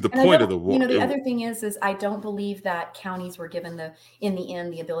to the point of the water, the other thing is I don't believe that counties were given in the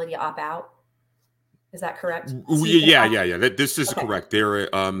end the ability to opt out. Is that correct? Yeah. This is correct.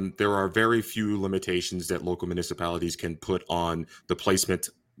 There are very few limitations that local municipalities can put on the placement,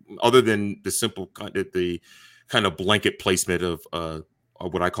 other than the simple kind of blanket placement of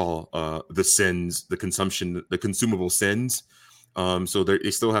what I call the sins, the consumable sins. So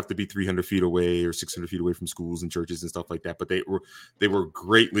they still have to be 300 feet away or 600 feet away from schools and churches and stuff like that. But they were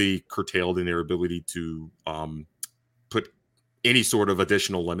greatly curtailed in their ability to put any sort of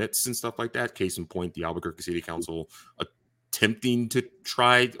additional limits and stuff like that. Case in point, the Albuquerque City Council attempting to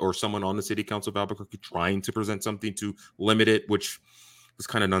try, or someone on the City Council of Albuquerque trying to present something to limit it, which was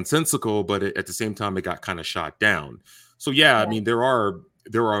kind of nonsensical, but at the same time, it got kind of shot down. So I mean, there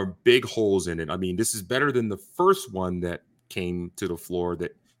are big holes in it. I mean, this is better than the first one that came to the floor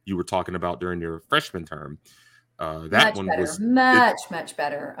that you were talking about during your freshman term. That one was much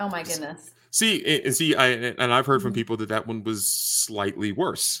better. Oh my goodness. I've heard from people that one was slightly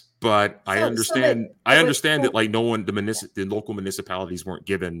worse, but I understand that the local municipalities weren't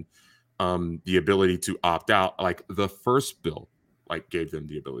given the ability to opt out like the first bill gave them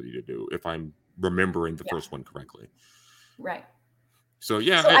the ability to do, if I'm remembering the first one correctly. Right. So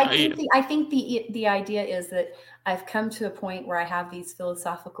yeah, I think the idea is that I've come to a point where I have these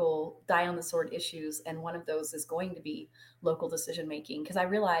philosophical die on the sword issues, and one of those is going to be local decision making, because I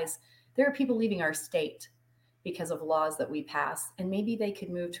realize there are people leaving our state because of laws that we pass, and maybe they could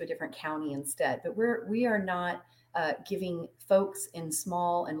move to a different county instead. But we are not giving folks in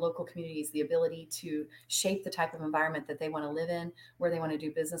small and local communities the ability to shape the type of environment that they want to live in, where they want to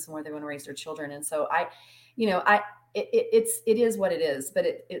do business, and where they want to raise their children. And so it is what it is.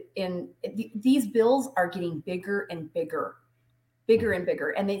 But these bills are getting bigger and bigger.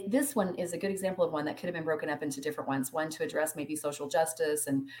 And this one is a good example of one that could have been broken up into different ones. One to address maybe social justice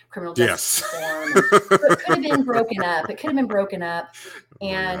and criminal justice reform. It could have been broken up.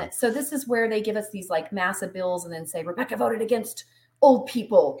 And so this is where they give us these massive bills and then say, Rebecca voted against old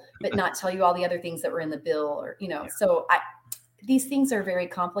people, but not tell you all the other things that were in the bill, or, so these things are very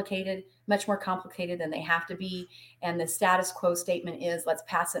complicated, much more complicated than they have to be. And the status quo statement is, let's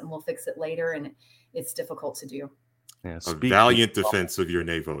pass it and we'll fix it later. And it's difficult to do. Yeah, a valiant defense of your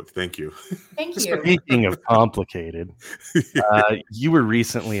nay vote. Thank you. Thank you. Speaking of complicated, you were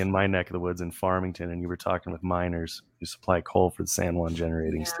recently in my neck of the woods in Farmington, and you were talking with miners who supply coal for the San Juan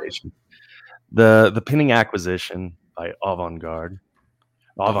generating station. The pending acquisition by Avant Garde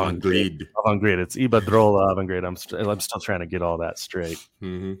Avant-garde. Avant-garde. It's Iberdrola Avant-garde. I'm still trying to get all that straight.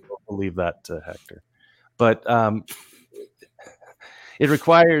 Mm-hmm. We'll leave that to Hector. But it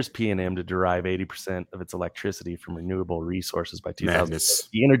requires PNM to derive 80% of its electricity from renewable resources by 2000. Madness.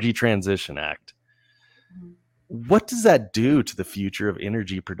 The Energy Transition Act. What does that do to the future of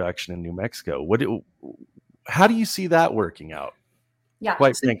energy production in New Mexico? How do you see that working out? Yeah,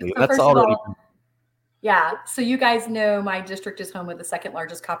 quite frankly, so that's first already. of all, yeah. So you guys know my district is home with the second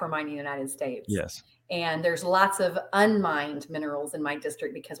largest copper mine in the United States. Yes. And there's lots of unmined minerals in my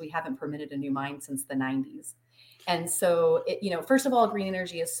district because we haven't permitted a new mine since the 90s. And so, first of all, green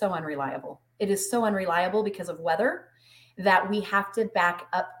energy is so unreliable. It is so unreliable because of weather that we have to back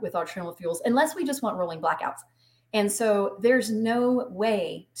up with alternative fuels unless we just want rolling blackouts. And so there's no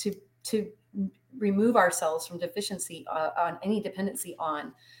way to remove ourselves from deficiency on any dependency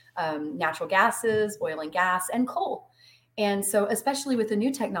on natural gases, oil and gas, and coal. And so, especially with the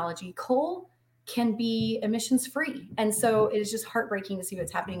new technology, coal can be emissions free. And so it is just heartbreaking to see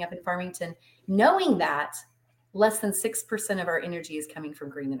what's happening up in Farmington, knowing that less than 6% of our energy is coming from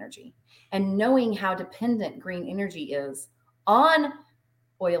green energy, and knowing how dependent green energy is on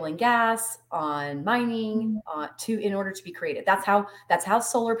oil and gas, on mining, in order to be created. That's how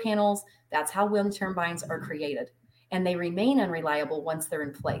solar panels, that's how wind turbines are created. And they remain unreliable once they're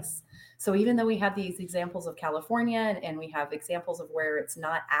in place. So even though we have these examples of California and we have examples of where it's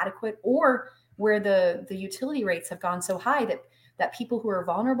not adequate, or where the utility rates have gone so high that people who are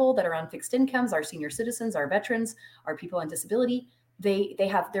vulnerable, that are on fixed incomes, our senior citizens, our veterans, our people on disability, they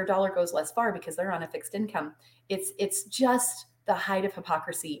have their dollar goes less far because they're on a fixed income. It's just the height of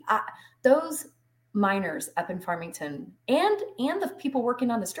hypocrisy. Those miners up in Farmington and the people working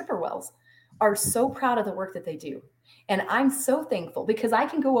on the stripper wells are so proud of the work that they do. And I'm so thankful because I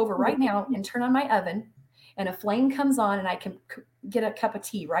can go over right now and turn on my oven and a flame comes on and I can get a cup of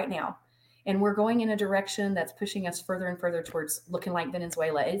tea right now. And we're going in a direction that's pushing us further and further towards looking like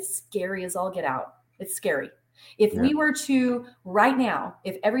Venezuela. It's scary as all get out. It's scary. If we were to, right now,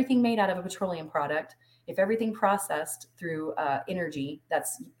 if everything made out of a petroleum product, if everything processed through energy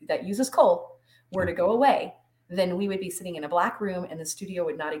that uses coal were to go away, then we would be sitting in a black room and the studio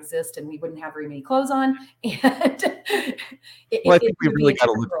would not exist and we wouldn't have very many clothes on. And I think we really got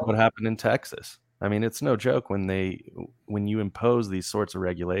to look at what happened in Texas. I mean, it's no joke when you impose these sorts of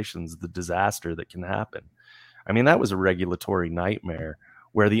regulations, the disaster that can happen. I mean, that was a regulatory nightmare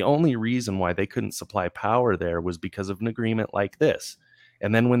where the only reason why they couldn't supply power there was because of an agreement like this.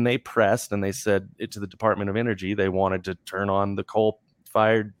 And then when they pressed and they said it to the Department of Energy, they wanted to turn on the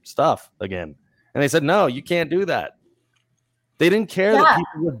coal-fired stuff again. And they said, no, you can't do that. They didn't care that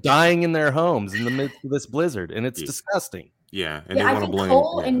people were dying in their homes in the midst of this blizzard. And it's disgusting. Yeah. And I think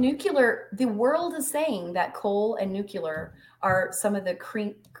coal and nuclear, the world is saying that coal and nuclear are some of the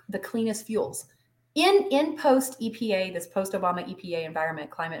cleanest fuels. In post-EPA, this post-Obama EPA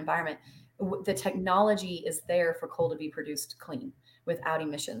climate environment, the technology is there for coal to be produced clean without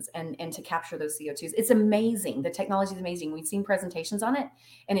emissions and to capture those CO2s. It's amazing. The technology is amazing. We've seen presentations on it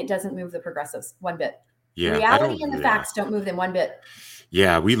and it doesn't move the progressives one bit. Yeah, the reality and the facts don't move them one bit.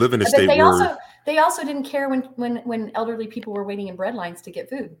 Yeah, we live in a state where they also didn't care when elderly people were waiting in bread lines to get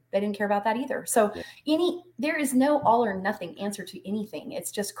food. They didn't care about that either. So there is no all or nothing answer to anything.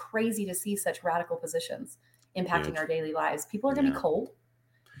 It's just crazy to see such radical positions impacting our daily lives. People are going to be cold.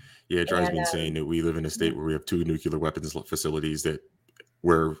 Yeah, it drives me insane that we live in a state where we have 2 nuclear weapons facilities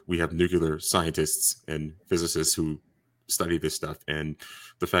where we have nuclear scientists and physicists who study this stuff. And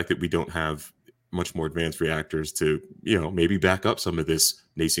the fact that we don't have much more advanced reactors to, maybe back up some of this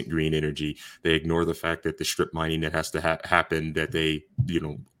nascent green energy. They ignore the fact that the strip mining that has to happen, that they,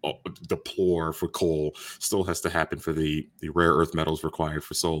 deplore for coal, still has to happen for the rare earth metals required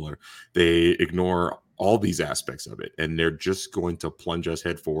for solar. They ignore all these aspects of it, and they're just going to plunge us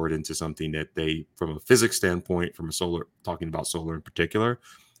head forward into something that they, from a physics standpoint, talking about solar in particular,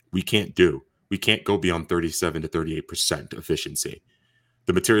 we can't do. We can't go beyond 37 to 38% efficiency.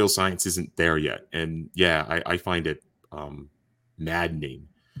 The material science isn't there yet. And I find it maddening.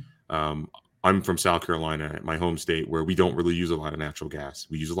 I'm from South Carolina, my home state, where we don't really use a lot of natural gas.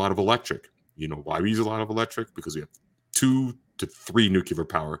 We use a lot of electric. You know why we use a lot of electric? Because we have 2 to 3 nuclear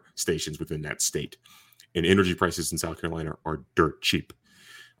power stations within that state. And energy prices in South Carolina are dirt cheap.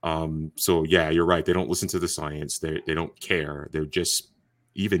 So you're right. They don't listen to the science. They don't care. They're just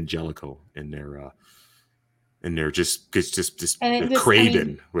evangelical in their and they're just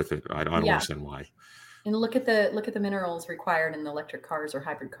craving with it. I don't understand why. And look at the minerals required in the electric cars or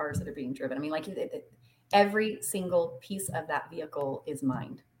hybrid cars that are being driven. I mean, like every single piece of that vehicle is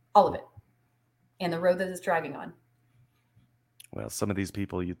mined, all of it, and the road that it's driving on. Well, some of these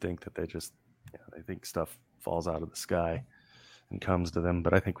people, you'd think that they just, they think stuff falls out of the sky and comes to them,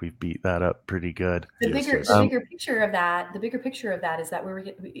 but I think we've beat that up pretty good. The bigger picture of that is that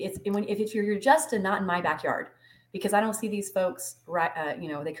if you're just not in my backyard, because I don't see these folks,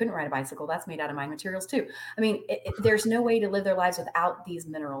 they couldn't ride a bicycle. That's made out of mine materials too. I mean, there's no way to live their lives without these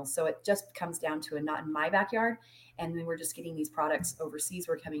minerals. So it just comes down to a not in my backyard. And then we're just getting these products overseas.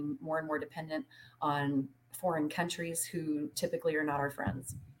 We're becoming more and more dependent on foreign countries who typically are not our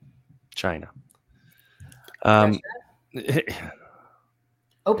friends. China.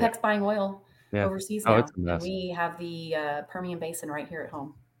 OPEC's buying oil overseas now. It's a mess. And we have the Permian Basin right here at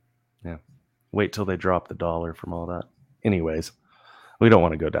home. Yeah. Wait till they drop the dollar from all that. Anyways, we don't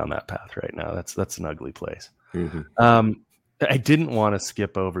want to go down that path right now. That's an ugly place. Mm-hmm. I didn't want to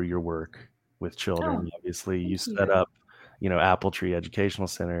skip over your work with children. Obviously, you set up, Apple Tree Educational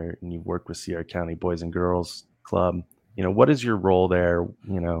Center, and you work with Sierra County Boys and Girls Club. What is your role there?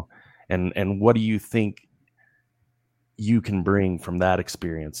 And what do you think you can bring from that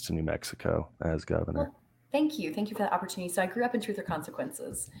experience to New Mexico as governor? Well, thank you for that opportunity. So I grew up in Truth or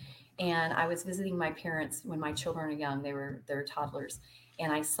Consequences, and I was visiting my parents when my children were young. They're toddlers,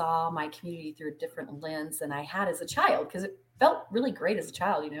 and I saw my community through a different lens than I had as a child, because it felt really great as a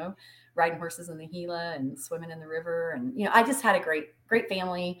child, riding horses in the Gila and swimming in the river. And, I just had a great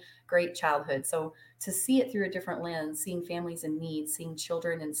family, great childhood. So to see it through a different lens, seeing families in need, seeing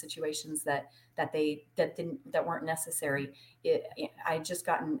children in situations that weren't necessary. I had just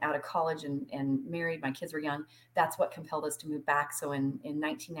gotten out of college and married. My kids were young. That's what compelled us to move back. So in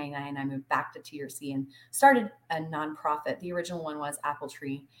 1999, I moved back to TRC and started a nonprofit. The original one was Apple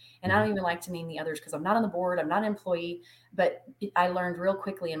Tree. And I don't even like to name the others because I'm not on the board. I'm not an employee, but I learned real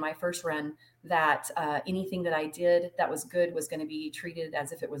quickly in my first run that anything that I did that was good was going to be treated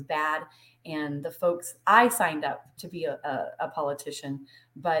as if it was bad. And the folks, I signed up to be a politician,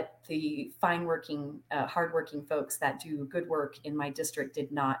 but the hardworking folks that do good work in my district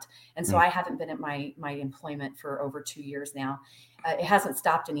did not. And so I haven't been at my employment for over 2 years now. It hasn't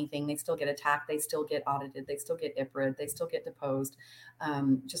stopped anything. They still get attacked. They still get audited. They still get IPRA'd. They still get deposed.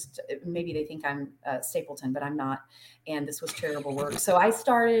 Just maybe they think I'm Stapleton, but I'm not. And this was charitable work. So I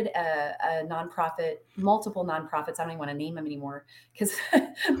started a nonprofit, multiple nonprofits. I don't even want to name them anymore because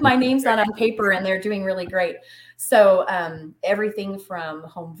my name's not on paper and they're doing really great. So everything from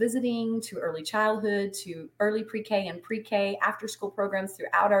home visiting to early childhood to early pre-K and pre-K, after school programs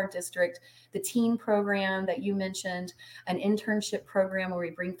throughout our district, the teen program that you mentioned, an internship program where we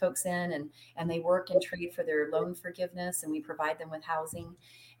bring folks in and they work and trade for their loan forgiveness, and we provide them with housing,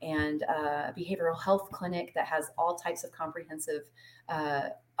 and a behavioral health clinic that has all types of comprehensive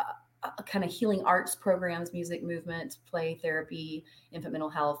kind of healing arts programs, music, movement, play therapy, infant mental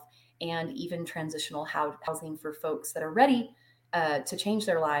health, and even transitional housing for folks that are ready to change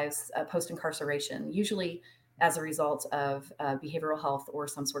their lives post-incarceration, usually as a result of behavioral health or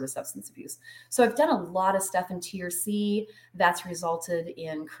some sort of substance abuse. So I've done a lot of stuff in TRC that's resulted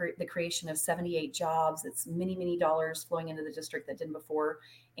in the creation of 78 jobs. It's many, many dollars flowing into the district that didn't before.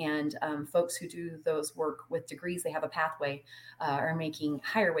 And folks who do those work with degrees, they have a pathway, are making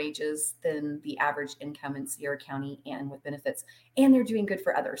higher wages than the average income in Sierra County and with benefits. And they're doing good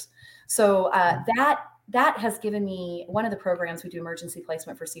for others. So that has given me one of the programs. We do emergency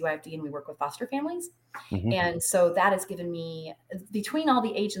placement for CYFD, and we work with foster families. Mm-hmm. And so that has given me, between all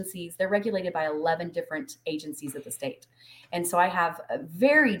the agencies, they're regulated by 11 different agencies at the state. And so I have a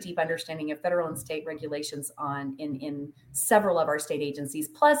very deep understanding of federal and state regulations in several of our state agencies.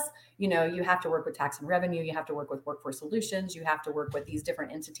 Plus, you have to work with tax and revenue. You have to work with workforce solutions. You have to work with these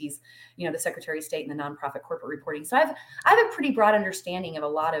different entities, the Secretary of State and the nonprofit corporate reporting. So I have a pretty broad understanding of a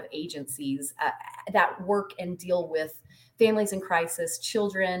lot of agencies that work and deal with families in crisis,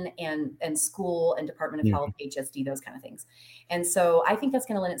 children, and school and Department of Health, HSD, those kind of things. And so I think that's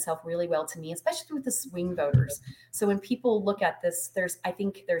going to lend itself really well to me, especially with the swing voters. So when people look at this, I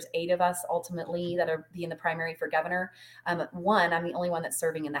think there's 8 of us ultimately that are in the primary for governor. I'm the only one that's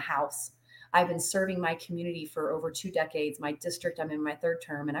serving in the House. I've been serving my community for over 2 decades. My district, I'm in my 3rd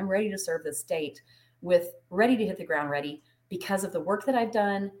term, and I'm ready to serve the state ready to hit the ground ready because of the work that I've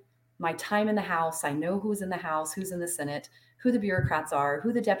done. My time in the House, I know who's in the House, who's in the Senate, who the bureaucrats are,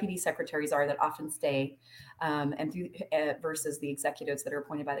 who the deputy secretaries are that often stay, versus the executives that are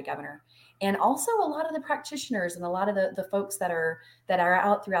appointed by the governor. And also a lot of the practitioners and a lot of the folks that are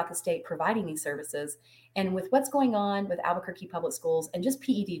out throughout the state providing these services. And with what's going on with Albuquerque Public Schools and just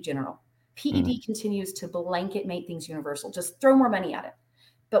PED general, PED continues to blanket make things universal, just throw more money at it.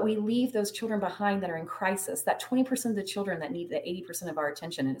 But we leave those children behind that are in crisis, that 20% of the children that need the 80% of our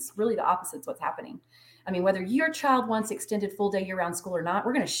attention. And it's really the opposite of what's happening. I mean, whether your child wants extended full day year-round school or not,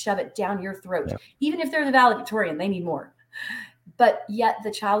 we're going to shove it down your throat. Yeah. Even if they're the valedictorian, they need more. But yet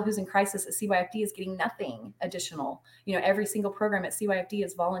the child who's in crisis at CYFD is getting nothing additional. Every single program at CYFD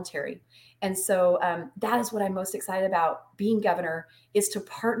is voluntary. And so that is what I'm most excited about being governor, is to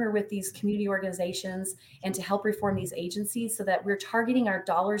partner with these community organizations and to help reform these agencies so that we're targeting our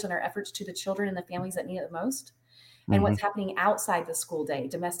dollars and our efforts to the children and the families that need it the most. And what's happening outside the school day,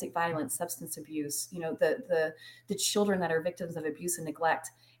 domestic violence, substance abuse, the children that are victims of abuse and neglect.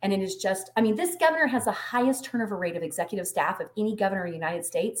 And it is just, this governor has the highest turnover rate of executive staff of any governor in the United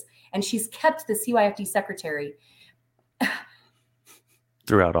States. And she's kept the CYFD secretary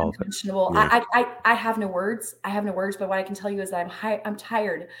throughout all of it. Yeah. I have no words. But what I can tell you is that I'm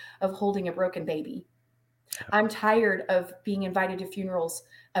tired of holding a broken baby. I'm tired of being invited to funerals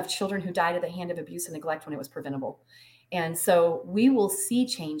of children who died at the hand of abuse and neglect when it was preventable. And so we will see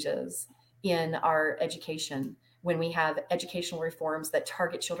changes in our education when we have educational reforms that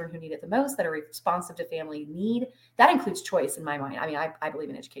target children who need it the most, that are responsive to family need. That includes choice in my mind. I believe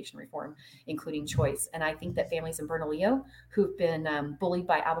in education reform, including choice. And I think that families in Bernalillo who've been bullied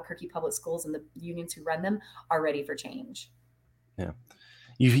by Albuquerque Public Schools and the unions who run them are ready for change. Yeah.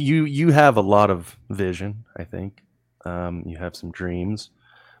 You have a lot of vision, I think. You have some dreams,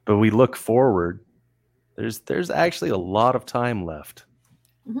 but we look forward. There's actually a lot of time left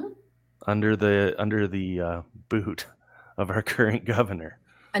under the boot of our current governor.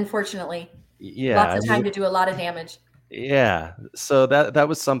 Unfortunately, yeah, lots of time to do a lot of damage. Yeah, so that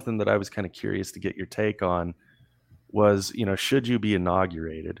was something that I was kind of curious to get your take on. Was should you be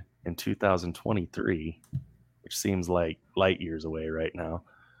inaugurated in 2023, which seems like light years away right now?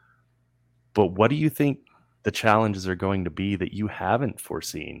 But what do you think the challenges are going to be that you haven't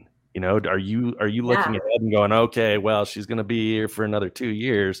foreseen? Are you looking ahead and going, okay, well, she's going to be here for another 2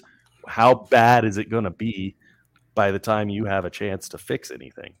 years. How bad is it going to be by the time you have a chance to fix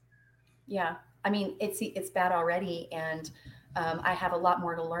anything? Yeah, it's bad already, and I have a lot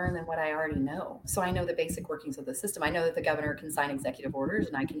more to learn than what I already know. So I know the basic workings of the system. I know that the governor can sign executive orders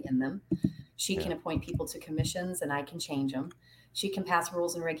and I can end them. She can appoint people to commissions and I can change them. She can pass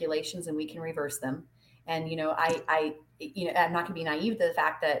rules and regulations and we can reverse them. And, I'm not going to be naive to the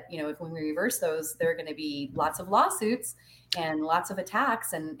fact that, if when we reverse those, there are going to be lots of lawsuits and lots of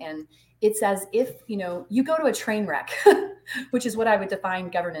attacks. And it's as if, you go to a train wreck, which is what I would define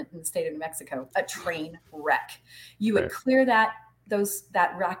government in the state of New Mexico, a train wreck. You would clear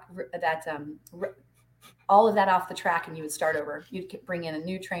all of that off the track and you would start over. You'd bring in a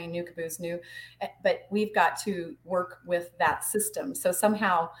new train, new caboose, but we've got to work with that system. So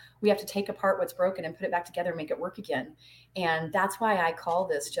somehow we have to take apart what's broken and put it back together and make it work again. And that's why I call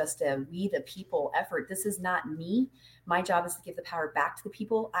this just a we the people effort. This is not me. My job is to give the power back to the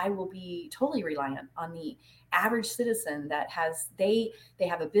people. I will be totally reliant on the average citizen that they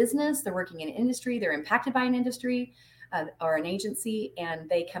have a business, they're working in an industry, they're impacted by an industry or an agency, and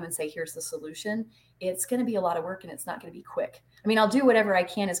they come and say, here's the solution. It's going to be a lot of work and it's not going to be quick. I'll do whatever I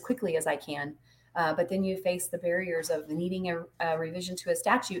can as quickly as I can. But then you face the barriers of needing a revision to a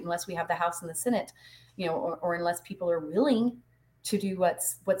statute unless we have the House and the Senate, or unless people are willing to do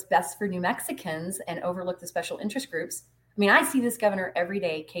what's best for New Mexicans and overlook the special interest groups. I see this governor every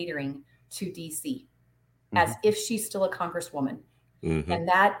day catering to DC as if she's still a congresswoman. And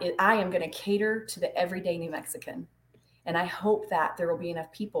I am going to cater to the everyday New Mexican. And I hope that there will be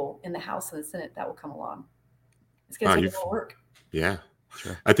enough people in the House and the Senate that will come along. It's going to take a lot of work. Yeah.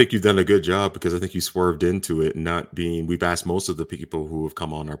 Sure. I think you've done a good job because I think you swerved into it not being, we've asked most of the people who have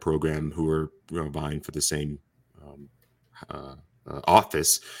come on our program who are vying for the same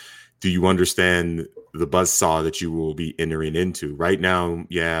office. Do you understand the buzzsaw that you will be entering into right now?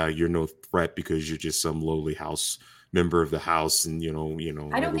 Yeah, you're no threat because you're just some lowly House member of the House, and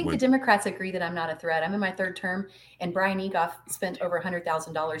I don't think the Democrats agree that I'm not a threat. I'm in my third term, and Brian Egoff spent over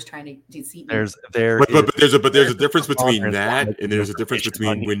 $100,000 trying to defeat me. But there's a difference between that, and there's a difference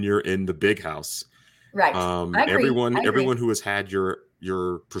between when you're in the big house. Right. Everyone who has had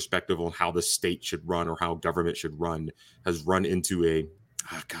your perspective on how the state should run or how government should run has run into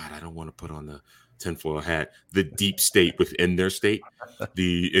I don't want to put on the tinfoil hat, the deep state within their state,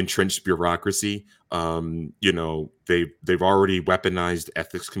 the entrenched bureaucracy. They've already weaponized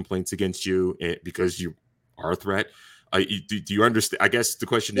ethics complaints against you because you are a threat. Do you understand? I guess the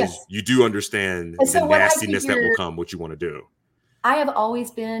question is, you do understand the nastiness that will come, what you want to do. I have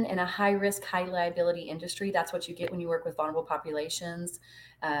always been in a high risk, high liability industry. That's what you get when you work with vulnerable populations.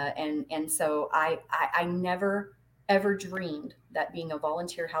 And so I never, ever dreamed that being a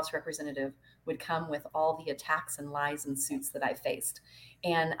volunteer House representative would come with all the attacks and lies and suits that I faced.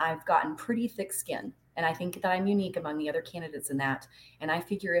 And I've gotten pretty thick skin. And I think that I'm unique among the other candidates in that. And I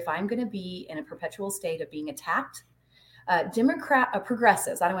figure if I'm going to be in a perpetual state of being attacked,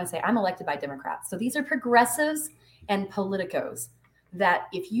 progressives, I don't want to say I'm elected by Democrats. So these are progressives and politicos that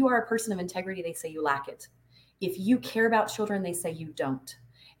if you are a person of integrity, they say you lack it. If you care about children, they say you don't.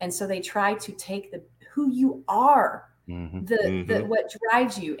 And so they try to take who you are, what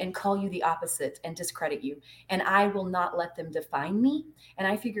drives you, and call you the opposite and discredit you. And I will not let them define me. And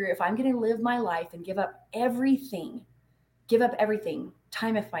I figure if I'm going to live my life and give up everything,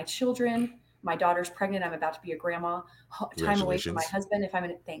 time with my children, my daughter's pregnant, I'm about to be a grandma, time away from my husband, if I'm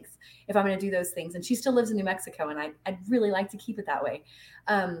going to do those things. And she still lives in New Mexico, and I'd really like to keep it that way.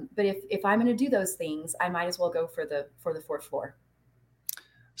 But if I'm going to do those things, I might as well go for the fourth floor.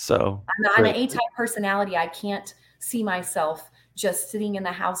 So I'm an A-type personality. I can't see myself just sitting in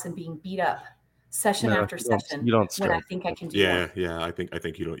the house and being beat up session after session. You don't when I think I can do more. Yeah. I think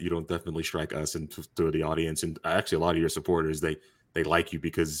you don't definitely strike us and to the audience, and actually a lot of your supporters, they like you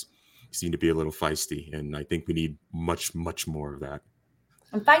because you seem to be a little feisty, and I think we need much more of that.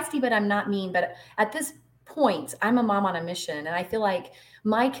 I'm feisty, but I'm not mean. But at this point, I'm a mom on a mission, and I feel like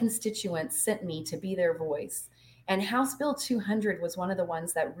my constituents sent me to be their voice. And House Bill 200 was one of the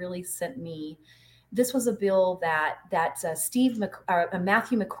ones that really sent me. This was a bill that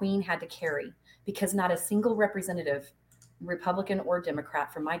Matthew McQueen had to carry because not a single representative, Republican or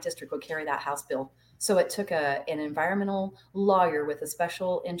Democrat, from my district would carry that House bill. So it took an environmental lawyer with a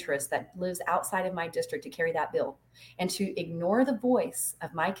special interest that lives outside of my district to carry that bill, and to ignore the voice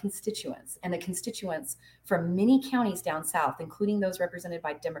of my constituents and the constituents from many counties down south, including those represented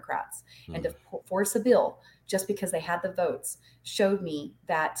by Democrats, and to force a bill just because they had the votes, showed me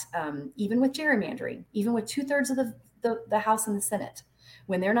that even with gerrymandering, even with 2/3 of the House and the Senate,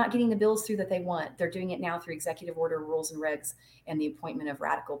 when they're not getting the bills through that they want, they're doing it now through executive order, rules and regs, and the appointment of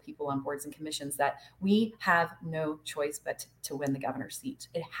radical people on boards and commissions, that we have no choice but to win the governor's seat.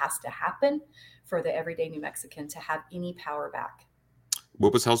 It has to happen for the everyday New Mexican to have any power back.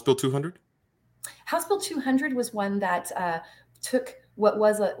 What was House Bill 200? House Bill 200 was one that took what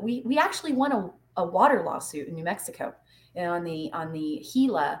was we actually won a water lawsuit in New Mexico. And on the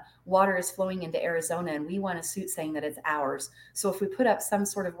Gila, water is flowing into Arizona, and we won a suit saying that it's ours. So if we put up some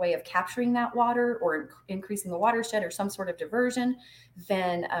sort of way of capturing that water or increasing the watershed or some sort of diversion,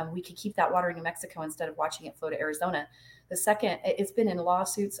 then we could keep that water in New Mexico instead of watching it flow to Arizona. The second, it's been in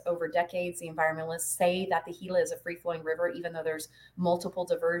lawsuits over decades. The environmentalists say that the Gila is a free-flowing river, even though there's multiple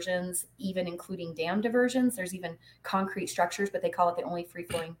diversions, even including dam diversions. There's even concrete structures, but they call it the only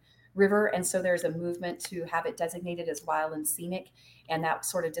free-flowing river. And so there's a movement to have it designated as wild and scenic, and that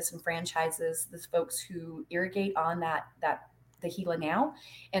sort of disenfranchises the folks who irrigate on the Gila now.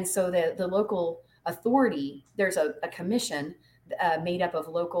 And so the local authority, there's a commission made up of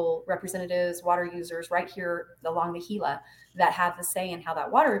local representatives, water users right here along the Gila that have the say in how that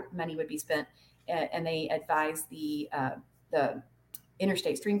water money would be spent. And they advise the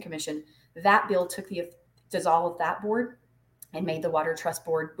Interstate Stream Commission. That bill took the dissolve of that board and made the Water Trust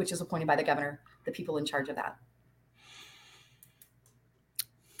Board, which is appointed by the governor, the people in charge of that.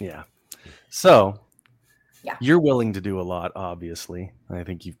 Yeah. So you're willing to do a lot, obviously. I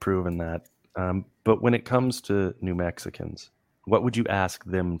think you've proven that. But when it comes to New Mexicans, what would you ask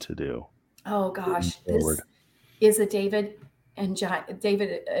them to do? Oh gosh, this is a David and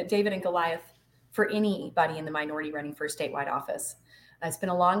Goliath for anybody in the minority running for a statewide office. It's been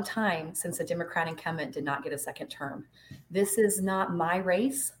a long time since a Democrat incumbent did not get a second term. This is not my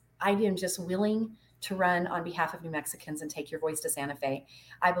race. I am just willing to run on behalf of New Mexicans and take your voice to Santa Fe.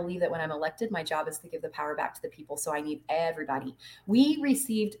 I believe that when I'm elected, my job is to give the power back to the people. So I need everybody. We've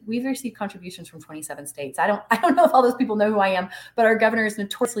received contributions from 27 states. I don't know if all those people know who I am, but our governor is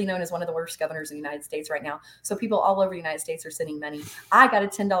notoriously known as one of the worst governors in the United States right now. So people all over the United States are sending money. I got a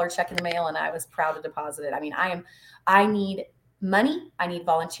 $10 check in the mail, and I was proud to deposit it. I mean, I need money. I need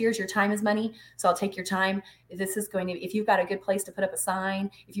volunteers. Your time is money. So I'll take your time. If you've got a good place to put up a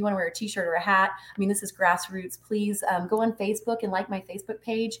sign, if you want to wear a t-shirt or a hat, I mean, this is grassroots. Please go on Facebook and like my Facebook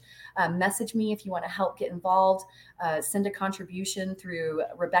page. Message me if you want to help get involved. Send a contribution through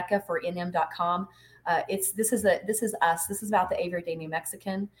RebeccaForNM.com. This is us. This is about the everyday New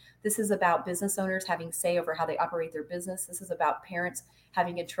Mexican. This is about business owners having say over how they operate their business. This is about parents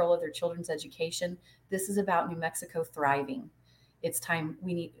having control of their children's education. This is about New Mexico thriving. It's time.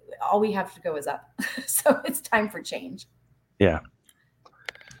 All we have to go is up. So it's time for change. Yeah.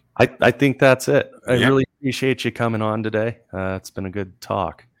 I think that's it. I really appreciate you coming on today. It's been a good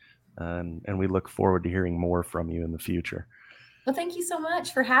talk. and we look forward to hearing more from you in the future. Well, thank you so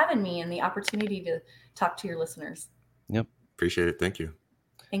much for having me and the opportunity to talk to your listeners. Yep. Appreciate it. Thank you.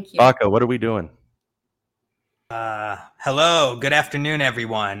 Thank you. Baca, what are we doing? Hello. Good afternoon,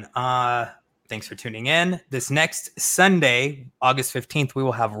 everyone. Thanks for tuning in. This next Sunday, August 15th, we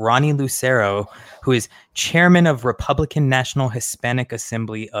will have Ronnie Lucero, who is chairman of Republican National Hispanic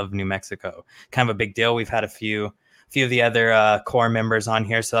Assembly of New Mexico. Kind of a big deal. We've had a few of the other core members on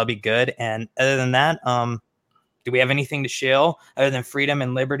here, so that'll be good. And other than that, do we have anything to shill other than freedom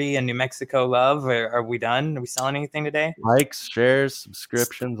and liberty and New Mexico love? Or are we done? Are we selling anything today? Likes, shares,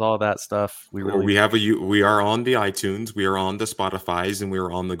 subscriptions, all that stuff. We are on the iTunes, we are on the Spotify's, and we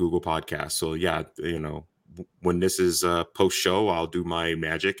are on the Google Podcast. So yeah, when this is post show, I'll do my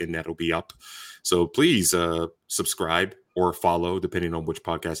magic and that'll be up. So please subscribe or follow, depending on which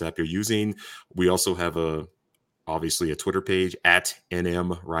podcast app you're using. We also have obviously a Twitter page at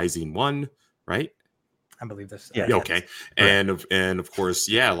NM Rising 1, right? I believe this. Yeah. Okay. And of course,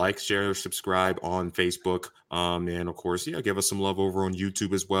 like, share, subscribe on Facebook. And of course, give us some love over on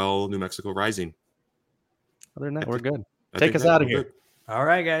YouTube as well. New Mexico Rising. Other than that, we're good. Take us out of here. All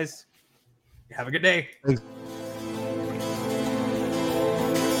right, guys. Have a good day. Thanks.